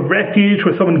city of refuge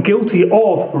where someone guilty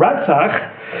of Ratzach,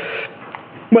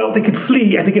 well, they could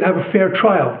flee and they could have a fair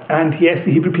trial. And yes,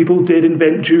 the Hebrew people did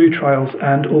invent jury trials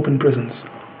and open prisons.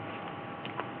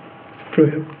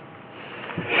 Brilliant.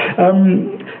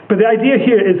 But the idea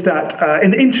here is that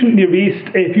in the ancient Near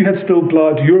East, if you had spilled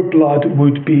blood, your blood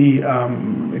would be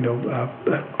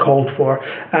called for,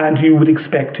 and you would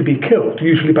expect to be killed,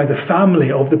 usually by the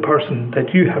family of the person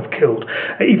that you have killed.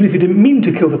 Even if you didn't mean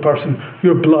to kill the person,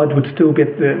 your blood would still be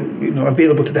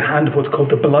available to the hand of what's called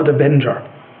the blood avenger.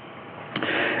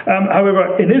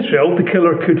 However, in Israel, the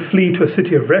killer could flee to a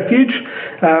city of refuge,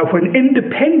 where an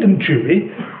independent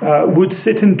jury would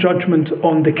sit in judgment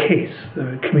on the case,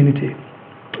 the community.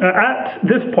 At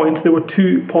this point, there were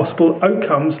two possible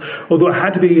outcomes, although it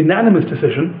had to be a unanimous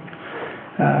decision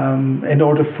in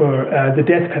order for the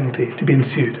death penalty to be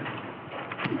ensued,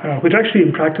 which actually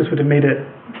in practice would have made it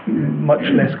much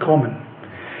less common.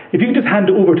 If you could just hand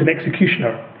it over to an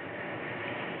executioner,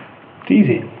 it's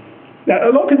easy.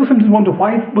 A lot of people sometimes wonder,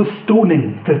 why was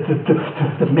stoning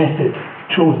the method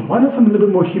chosen? Why not something a little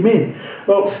bit more humane?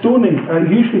 Well, stoning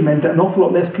usually meant that an awful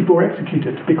lot less people were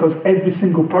executed, because every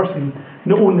single person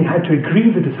not only had to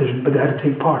agree with the decision, but they had to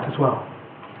take part as well.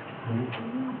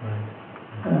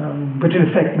 Which in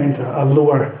effect meant a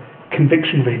lower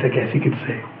conviction rate, I guess you could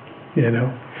say.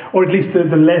 Or at least the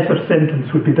lesser sentence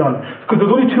would be done. Because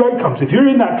there's only two outcomes. If you're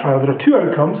in that trial, there are two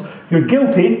outcomes. You're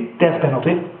guilty, death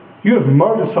penalty. You have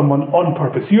murdered someone on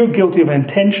purpose. You're guilty of an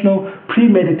intentional,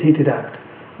 premeditated act,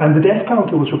 and the death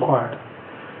penalty was required.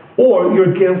 Or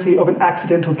you're guilty of an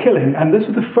accidental killing, and this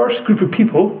was the first group of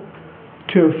people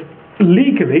to have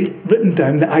legally written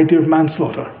down the idea of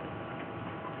manslaughter.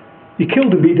 You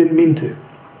killed him, but you didn't mean to.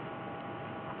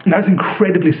 And that's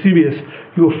incredibly serious.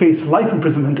 You will face life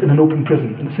imprisonment in an open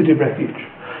prison, in a city of refuge.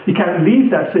 You can't leave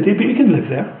that city, but you can live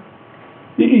there.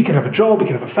 You can have a job, you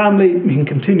can have a family, you can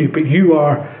continue, but you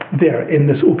are there in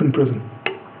this open prison.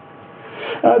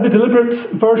 The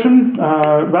deliberate version,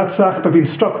 Ratzach, by being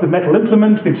struck with a metal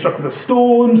implement, being struck with a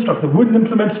stone, struck with a wooden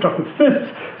implement, struck with fists,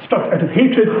 struck out of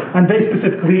hatred, and very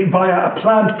specifically via a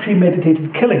planned,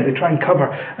 premeditated killing. They try and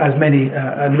cover as many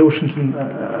notions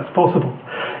as possible.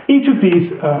 Each of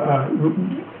these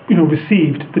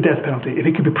received the death penalty if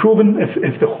it could be proven,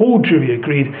 if the whole jury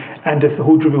agreed, and if the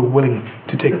whole jury were willing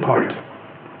to take part.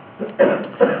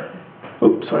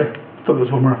 Oh, sorry, thought there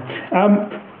was one more.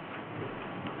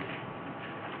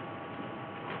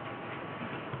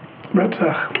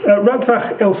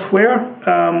 Ratzach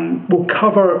elsewhere will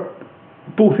cover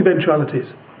both eventualities,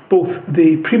 both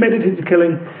the premeditated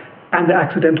killing and the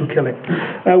accidental killing.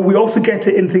 We also get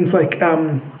it in things like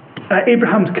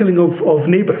Abraham's killing of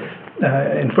Naboth.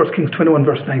 In 1 Kings 21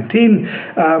 verse 19,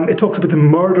 it talks about the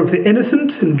murder of the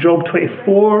innocent in Job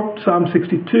 24, Psalm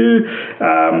 62,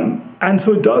 and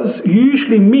so it does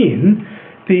usually mean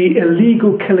the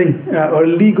illegal killing or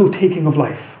illegal taking of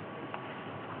life.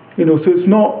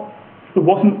 So it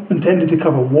wasn't intended to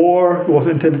cover war, it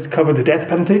wasn't intended to cover the death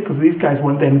penalty, because these guys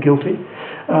weren't then guilty.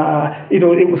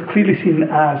 It was clearly seen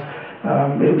as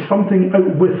it was something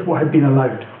out with what had been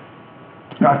allowed.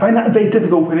 Now, I find that very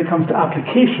difficult when it comes to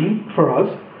application for us,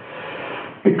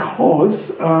 because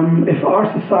if our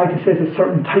society says that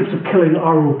certain types of killing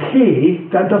are okay,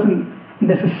 that doesn't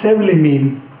necessarily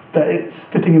mean that it's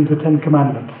fitting into the Ten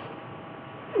Commandments,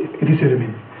 if you see what I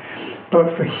mean.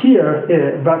 But for here,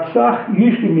 Ratzach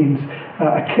usually means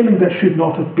a killing that should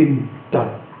not have been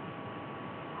done.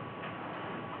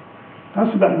 That's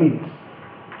what that means.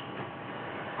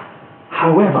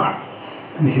 However,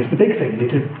 and here's the big thing, you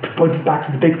need to point it back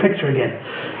to the big picture again.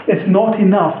 It's not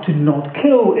enough to not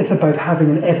kill, it's about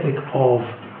having an ethic of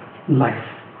life.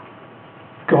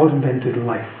 God invented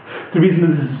life. The reason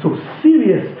this is so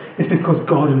serious is because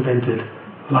God invented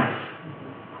life.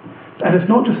 And it's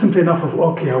not just simply enough of,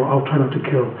 okay, I'll try not to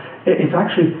kill. It's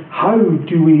actually, how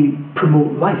do we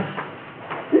promote life?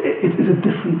 It is a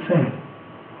different thing.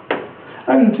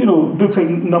 And, books like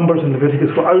Numbers and Leviticus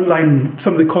will outline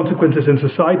some of the consequences in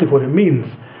society of what it means.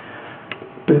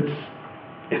 But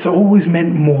it's always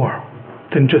meant more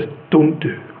than just don't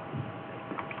do.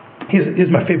 Here's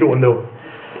my favourite one though.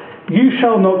 You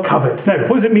shall not covet. Now,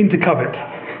 what does it mean to covet?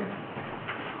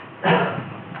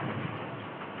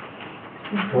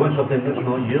 To want something that's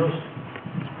not yours.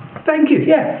 Thank you,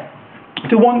 yeah.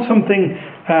 To want something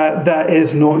that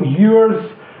is not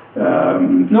yours.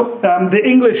 The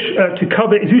English to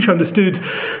covet is usually understood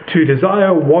to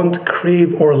desire, want,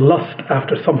 crave, or lust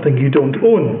after something you don't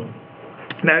own.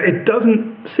 Now, it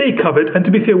doesn't say covet, and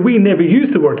to be fair, we never use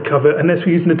the word covet unless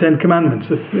we use in the Ten Commandments,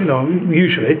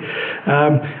 usually.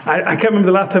 I can't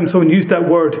remember the last time someone used that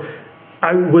word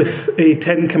out with a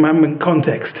Ten Commandment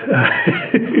context,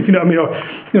 if you know what I mean,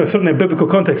 or certainly a biblical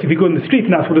context. If you go in the street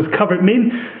and ask what does covet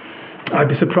mean, I'd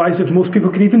be surprised if most people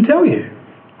could even tell you.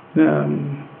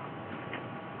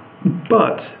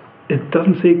 But it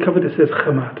doesn't say covet, it says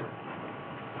chamad.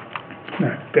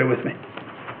 Now, bear with me.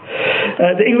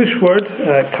 The English word,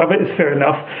 covet, is fair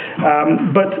enough,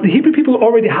 but the Hebrew people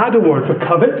already had a word for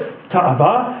covet,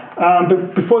 ta'ava,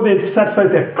 but before they had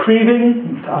satisfied their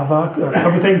craving, ta'ava,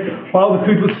 coveting, while the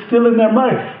food was still in their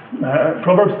mouth.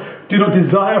 Proverbs, do not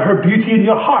desire her beauty in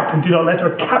your heart, and do not let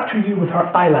her capture you with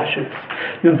her eyelashes.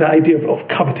 The idea of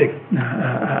coveting,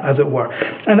 as it were.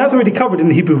 And that's already covered in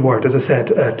the Hebrew word, as I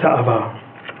said, ta'ava.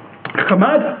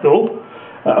 Chamad, though,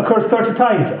 occurs 30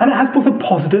 times, and it has both a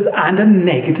positive and a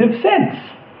negative sense.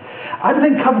 I don't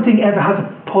think coveting ever has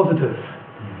a positive.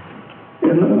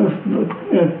 You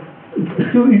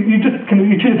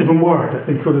choose a different word, I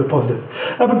think, go to the positive.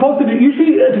 But positive,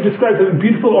 usually to describe something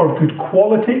beautiful or good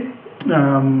quality,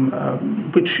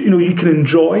 which you can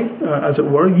enjoy, as it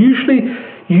were. Usually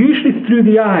through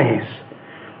the eyes.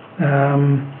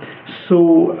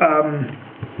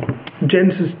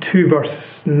 Genesis 2 verse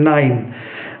 9.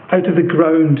 Out of the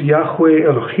ground, Yahweh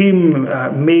Elohim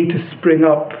made to spring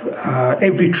up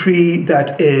every tree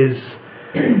that is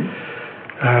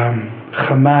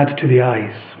chamad to the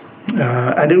eyes.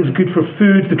 And it was good for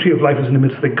food. The tree of life was in the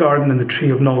midst of the garden, and the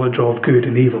tree of knowledge of good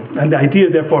and evil. And the idea,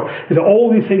 therefore, is that all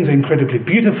these things are incredibly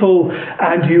beautiful,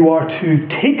 and you are to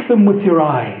take them with your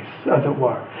eyes, as it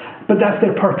were. But that's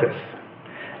their purpose.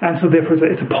 And so, therefore,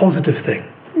 it's a positive thing,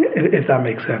 if that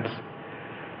makes sense.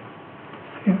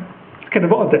 Kind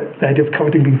of odd, the idea of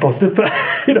coveting being positive, but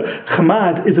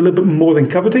chamad is a little bit more than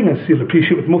coveting, as you'll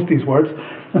appreciate with most of these words,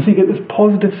 and so you get this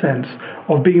positive sense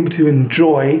of being able to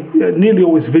enjoy, nearly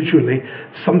always visually,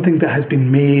 something that has been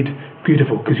made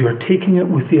beautiful, because you are taking it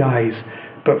with the eyes,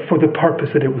 but for the purpose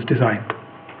that it was designed.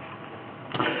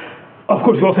 Of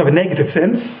course, we also have a negative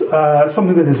sense,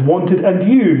 something that is wanted and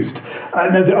used.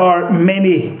 Now, there are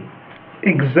many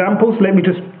examples. Let me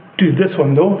just do this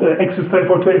one though, Exodus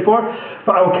 34:24.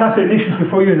 But I will cast out nations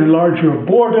before you and enlarge your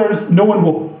borders. No one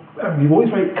will, you always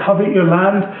write, covet your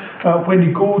land when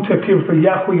you go to appear for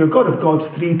Yahweh, your God of gods,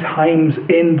 3 times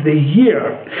in the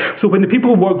year. So when the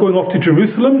people were going off to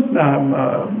Jerusalem,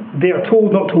 they are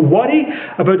told not to worry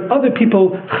about other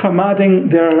people chamading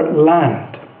their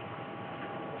land.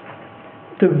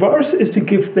 The verse is to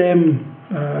give them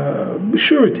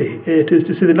surety. It is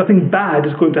to say that nothing bad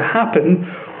is going to happen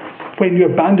when you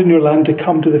abandon your land to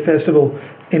come to the festival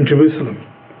in Jerusalem.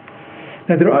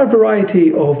 Now, there are a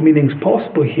variety of meanings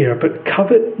possible here, but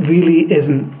covet really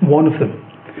isn't one of them.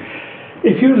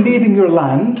 If you're leaving your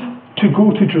land to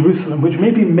go to Jerusalem, which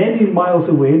may be many miles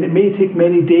away, and it may take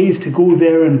many days to go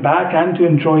there and back and to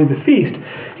enjoy the feast,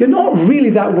 you're not really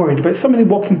that worried about somebody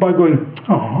walking by going,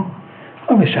 oh,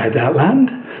 I wish I had that land.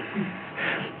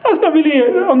 That's not really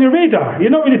on your radar. You're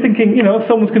not really thinking,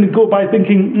 someone's going to go by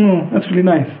thinking, that's really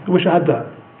nice, I wish I had that.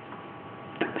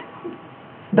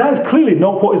 That is clearly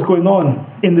not what is going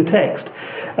on in the text.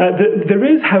 There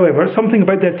is, however, something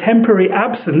about their temporary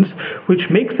absence which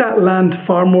makes that land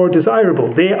far more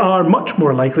desirable. They are much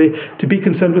more likely to be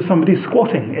concerned with somebody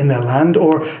squatting in their land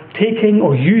or taking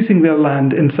or using their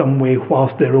land in some way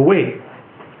whilst they're away.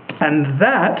 And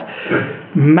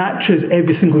that matches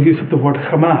every single use of the word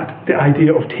chamad, the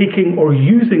idea of taking or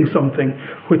using something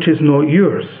which is not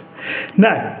yours.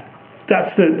 Now,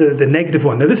 that's the negative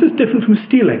one. Now, this is different from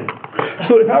stealing.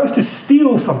 So if I was to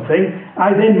steal something,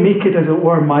 I then make it, as it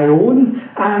were, my own,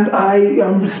 and I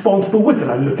am responsible with it.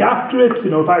 I look after it.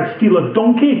 If I steal a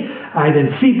donkey, I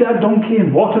then feed that donkey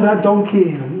and water that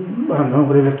donkey. I don't know,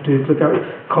 whatever you have to do, look out,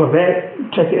 call a vet,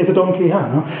 check it is a donkey, I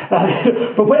don't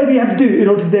know. But whatever you have to do in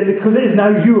order to then, because it is now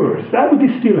yours, that would be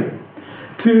stealing.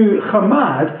 To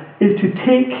chamad is to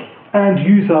take and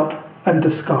use up and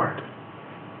discard.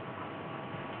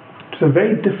 It's a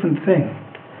very different thing.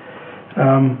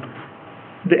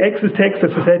 The Exodus text,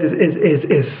 as I said,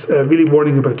 is really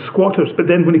warning about squatters. But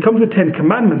then when it comes to the Ten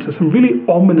Commandments, there's some really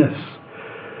ominous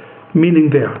meaning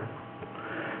there,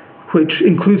 which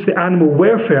includes the animal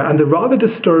welfare and the rather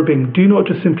disturbing, do not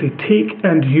just simply take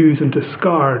and use and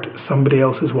discard somebody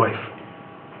else's wife.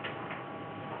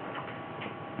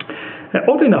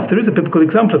 Oddly enough, there is a biblical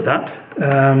example of that.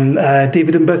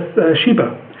 David and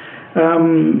Bathsheba.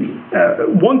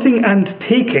 Wanting and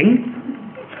taking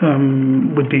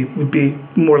would be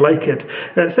more like it.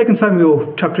 2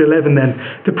 Samuel chapter 11 then,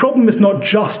 the problem is not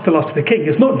just the lust of the king.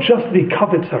 It's not just that he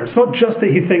covets her. It's not just that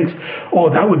he thinks, oh,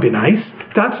 that would be nice.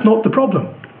 That's not the problem.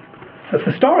 That's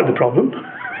the start of the problem.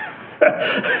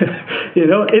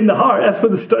 In the heart, that's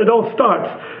where it all starts.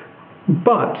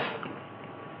 But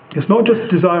it's not just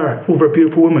desire over a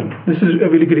beautiful woman. This is a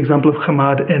really good example of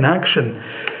Hamad in action.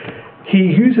 He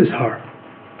uses her,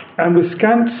 and with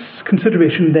scant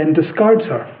consideration then discards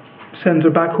her, sends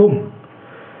her back home.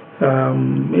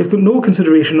 He's got no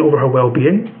consideration over her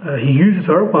well-being. He uses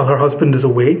her while her husband is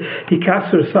away. He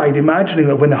casts her aside, imagining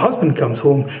that when the husband comes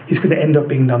home, he's going to end up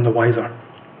being none the wiser.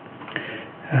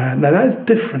 Now that is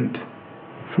different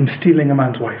from stealing a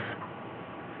man's wife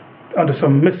under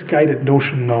some misguided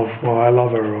notion of, well, I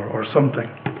love her or something.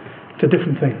 It's a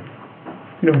different thing.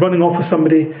 Running off with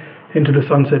somebody into the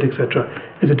sunset, etc.,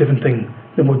 is a different thing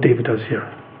than what David does here.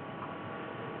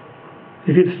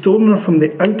 If he had stolen her from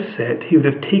the outset, he would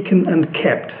have taken and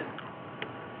kept,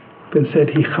 but instead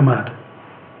he Hamad.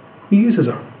 He uses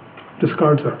her,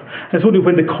 discards her. And it's only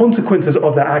when the consequences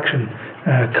of that action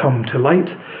come to light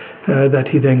that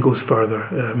he then goes further,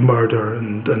 murder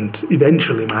and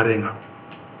eventually marrying her.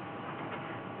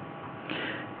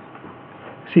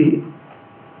 See,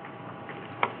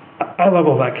 I love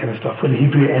all that kind of stuff when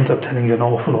Hebrew ends up telling you an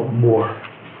awful lot more.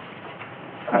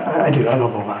 I do, I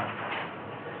love all that.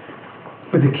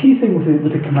 But the key thing with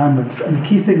the commandments, and the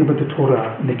key thing about the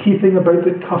Torah, and the key thing about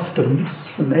the customs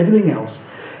and everything else,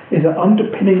 is that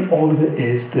underpinning all of it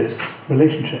is this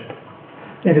relationship.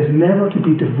 It is never to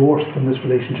be divorced from this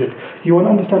relationship. You want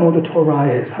to understand what the Torah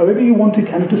is, however you want to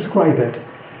kind of describe it.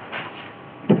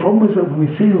 The problem is that when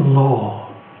we say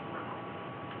law,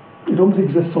 it almost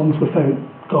exists almost without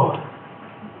God.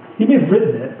 He may have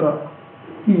written it, but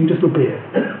you just obey it.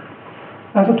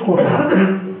 As a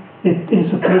Torah, it is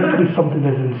supposed to be something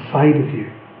that is inside of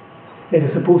you. It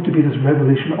is supposed to be this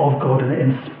revelation of God, and it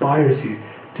inspires you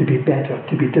to be better,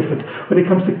 to be different. When it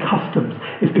comes to customs,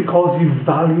 it's because you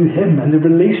value Him and the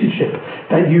relationship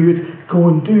that you would go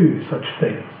and do such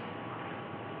things.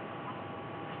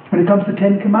 When it comes to the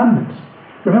Ten Commandments,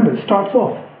 remember, it starts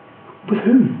off with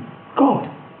whom? God.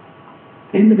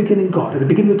 In the beginning, God. At the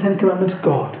beginning of the Ten Commandments,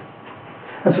 God.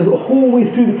 And so the whole way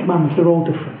through the commandments, they're all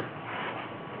different.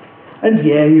 And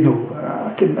yeah,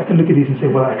 I can look at these and say,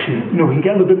 well, actually, you can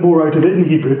get a little bit more out of it in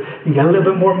Hebrew. You can get a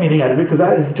little bit more meaning out of it, because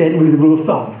that is generally the rule of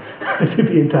thumb, to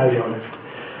be entirely honest.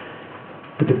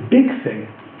 But the biggest thing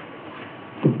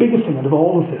out of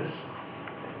all of this,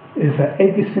 is that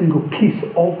every single piece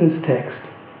of this text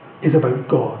is about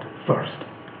God first.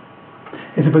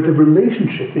 It's about the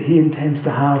relationship that He intends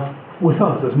to have with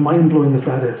us, as mind-blowing as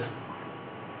that is.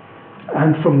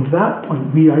 And from that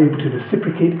point, we are able to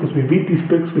reciprocate, because we read these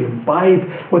books, we imbibe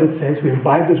what it says, we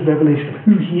imbibe this revelation of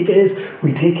who He is,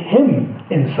 we take Him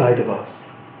inside of us.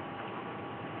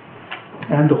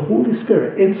 And the Holy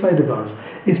Spirit inside of us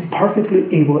is perfectly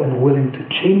able and willing to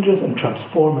change us and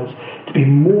transform us to be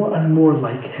more and more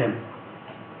like Him.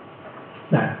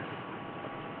 Now,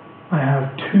 I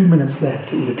have 2 minutes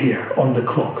left, it would appear, on the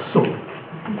clock. So,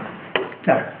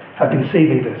 now, I've been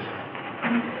saving this.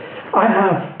 I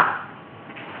have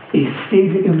a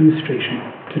favourite illustration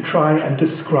to try and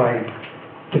describe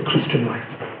the Christian life.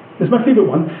 It's my favourite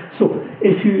one. So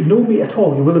if you know me at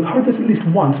all, you will have heard this at least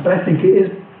once, but I think it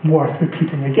is worth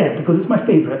repeating again, because it's my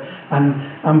favourite, and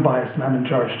I'm biased and I'm in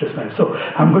charge just now, so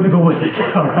I'm going to go with it.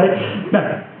 All right.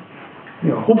 Now,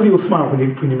 hopefully you'll smile when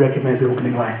you recognise the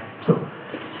opening line. So,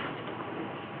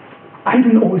 I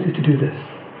didn't always used to do this.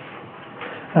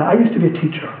 I used to be a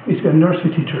teacher. I used to be a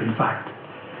nursery teacher, in fact.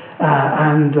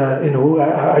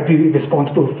 I'd be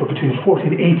responsible for between 40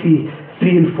 and 80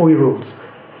 3- and 4-year-olds.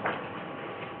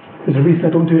 There's a reason I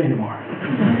don't do it anymore.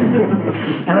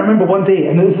 And I remember one day,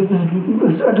 and this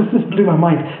blew my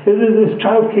mind. This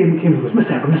child came and goes,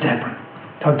 Mr. Hepburn,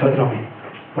 tugged on me,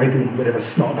 wiping whatever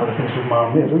snot and other things from my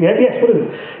arm. I said, yes, what is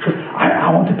it? She goes, I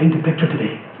want to paint a picture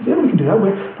today. I said, yeah, we can do that.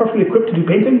 We're perfectly equipped to do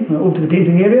painting. We go to the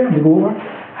painting area and we go over.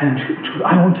 And she goes,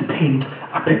 I want to paint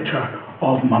a picture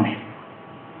of Mummy.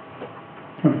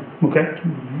 Okay,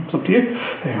 it's up to you.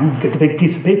 Get the big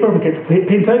piece of paper, we get the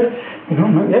paint out.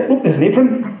 There's an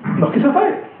apron, knock yourself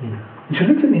out. And she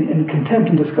looks at me in contempt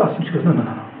and disgust, and she goes, no,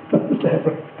 Mr.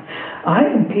 Hepburn, I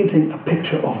am painting a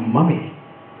picture of Mummy.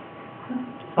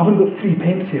 I've only got 3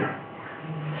 paints here.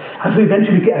 And so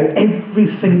eventually we get out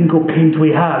every single paint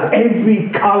we have, every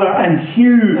colour and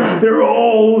hue, they're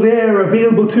all there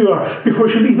available to her before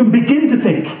she'll even begin to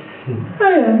think,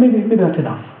 maybe that's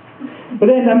enough. But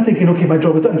then I'm thinking, okay, my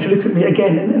job is done. She looks at me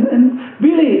again, and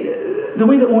really, the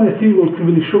way that only a 3-year-old can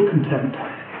really show contempt.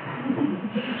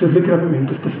 She's looking up at me and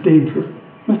just disdain. She goes,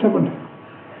 Mr. Edwin,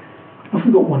 I've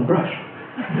only got one brush.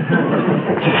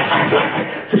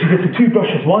 So she gets the 2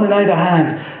 brushes, one in either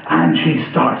hand, and she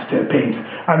starts to paint.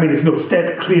 I mean, it's no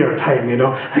step clear time, you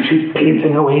know, and she's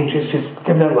painting away, and she's just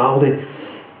giving it loudly.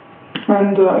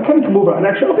 And I kind of come over, and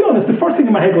actually, I'll be honest, the first thing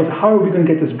in my head was, how are we going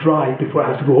to get this dry before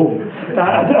I have to go home?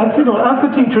 As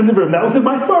the teacher in the room, that was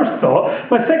my first thought.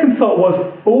 My second thought was,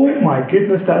 oh my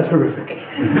goodness, that is horrific.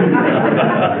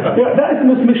 Yeah, that is the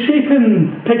most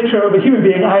misshapen picture of a human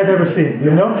being I've ever seen,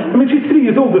 you know? I mean, she's 3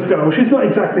 years old, this girl. She's not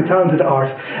exactly talented at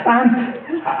art. And,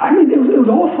 I mean, it was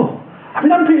awful. I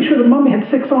mean, I'm pretty sure the mummy had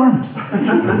 6 arms.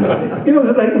 You know,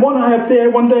 like one eye up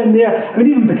there, one down there. I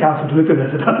mean, even Picasso, to look at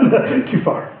this, had done too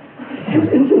far.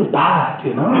 It was bad,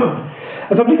 you know.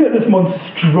 As I'm looking at this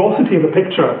monstrosity of a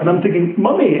picture, and I'm thinking,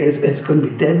 Mummy is going to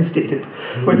be devastated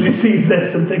when she sees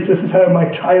this and thinks this is how my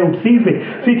child sees me.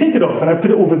 So you take it off, and I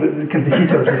put it over the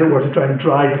heaters, as it were, to try and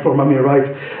dry before Mummy arrives.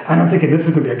 And I'm thinking, this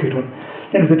is going to be a good one.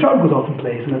 And the child goes off in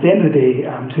place, and at the end of the day,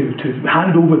 to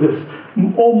hand over this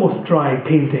almost dry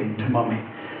painting to Mummy.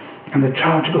 And the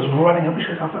child goes running up, and she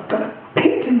says, I've done a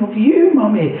painting of you,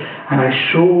 Mummy. And I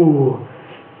show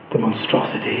the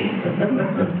monstrosity.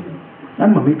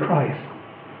 And Mummy cries.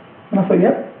 And I thought,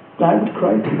 yep, I would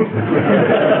cry too.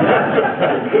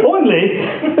 Only,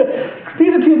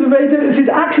 these are tears of very, she's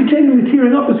actually genuinely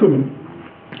tearing up, this woman.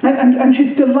 And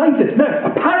she's delighted. Now,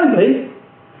 apparently,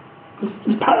 this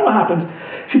is apparently what happens.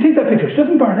 She takes that picture, she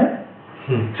doesn't burn it,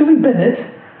 she doesn't bin it,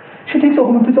 she takes it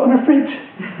home and puts it on her fridge.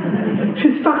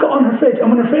 She stuck it on her fridge, and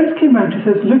when her friends came round, she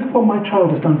says, look what my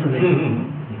child has done for me.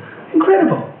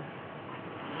 Incredible.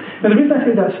 Now, the reason I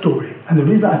say that story, and the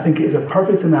reason I think it is a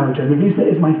perfect analogy, and the reason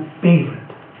it is my favourite,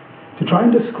 to try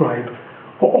and describe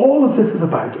what all of this is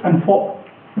about, and what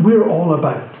we're all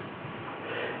about,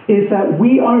 is that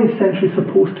we are essentially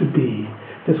supposed to be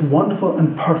this wonderful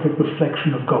and perfect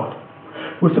reflection of God.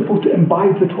 We're supposed to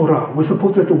imbibe the Torah. We're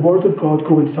supposed to let the words of God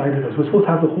go inside of us. We're supposed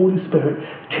to have the Holy Spirit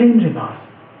changing us.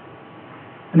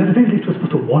 And at the very least, we're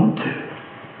supposed to want to.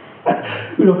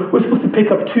 You know, we're supposed to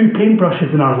pick up 2 paintbrushes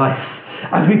in our life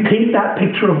as we paint that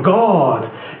picture of God.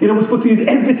 You know, we're supposed to use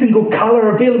every single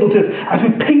colour available to us as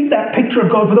we paint that picture of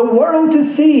God for the world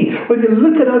to see. When they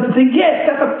look at us and think, yes,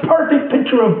 that's a perfect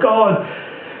picture of God.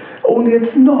 Only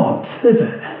it's not, is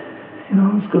it? You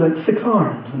know, it's got like 6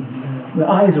 arms, and the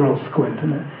eyes are all squint,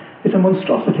 and it's a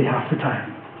monstrosity half the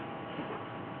time.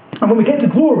 And when we get to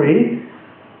glory,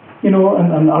 you know,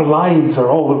 and our lives are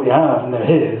all that we have, and they're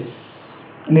His,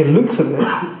 and He looks at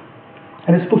it,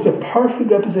 and it's supposed to be a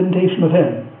perfect representation of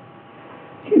Him,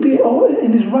 He'd be all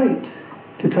in His right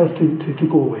to tell us to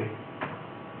go away,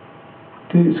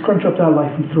 to scrunch up that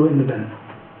life and throw it in the bin.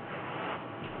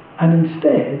 And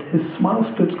instead, His smile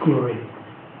splits glory,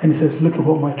 and He says, look at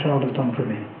what my child has done for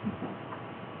me.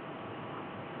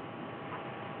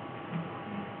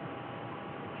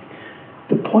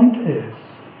 The point is,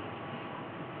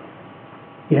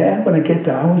 yeah, when I get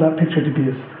there, I want that picture to be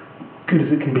as good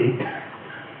as it can be.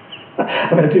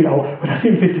 I mean, I do know, when I see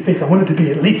Him face to face, I want it to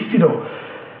be at least, you know,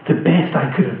 the best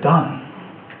I could have done,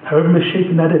 however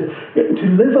misshapen that is. To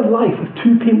live a life with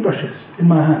 2 paintbrushes in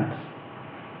my hands,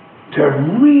 to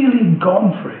have really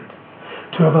gone for it,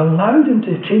 to have allowed Him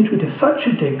to change me to such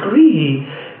a degree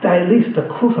that at least a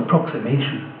close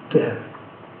approximation to Him.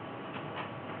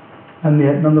 And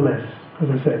yet, nonetheless, as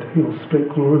I said, He will split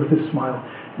glory with His smile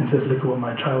and says, look at what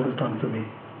my child has done for me.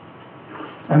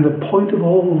 And the point of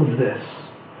all of this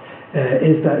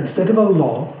is that instead of a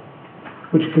law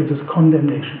which gives us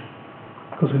condemnation,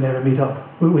 because we never meet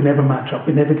up, we never match up,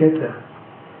 we never get there,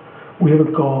 we have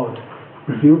a God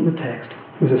revealed in the text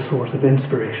who is a source of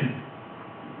inspiration.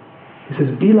 He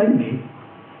says, be like me.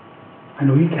 I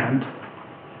know you can't.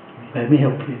 Let me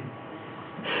help you.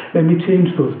 Let me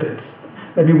change those bits.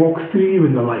 Let me walk through you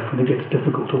in the life when it gets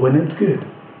difficult or when it's good.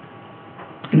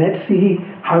 Let's see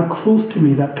how close to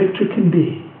me that picture can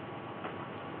be.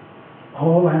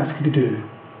 All I ask you to do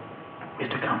is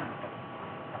to come.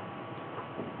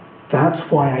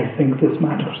 That's why I think this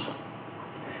matters.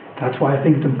 That's why I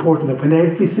think it's important that when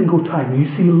every single time you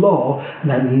see law and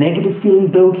that negative feeling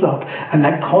builds up and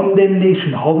that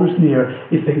condemnation hovers near,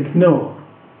 you think, no,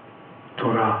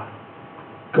 Torah,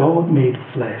 God made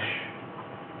flesh.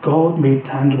 God made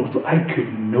tangible, so I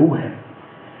could know Him.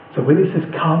 So when He says,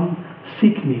 come,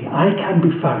 seek me, I can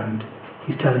be found,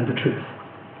 He's telling the truth.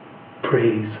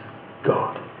 Praise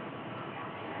God.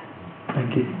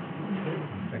 Thank you.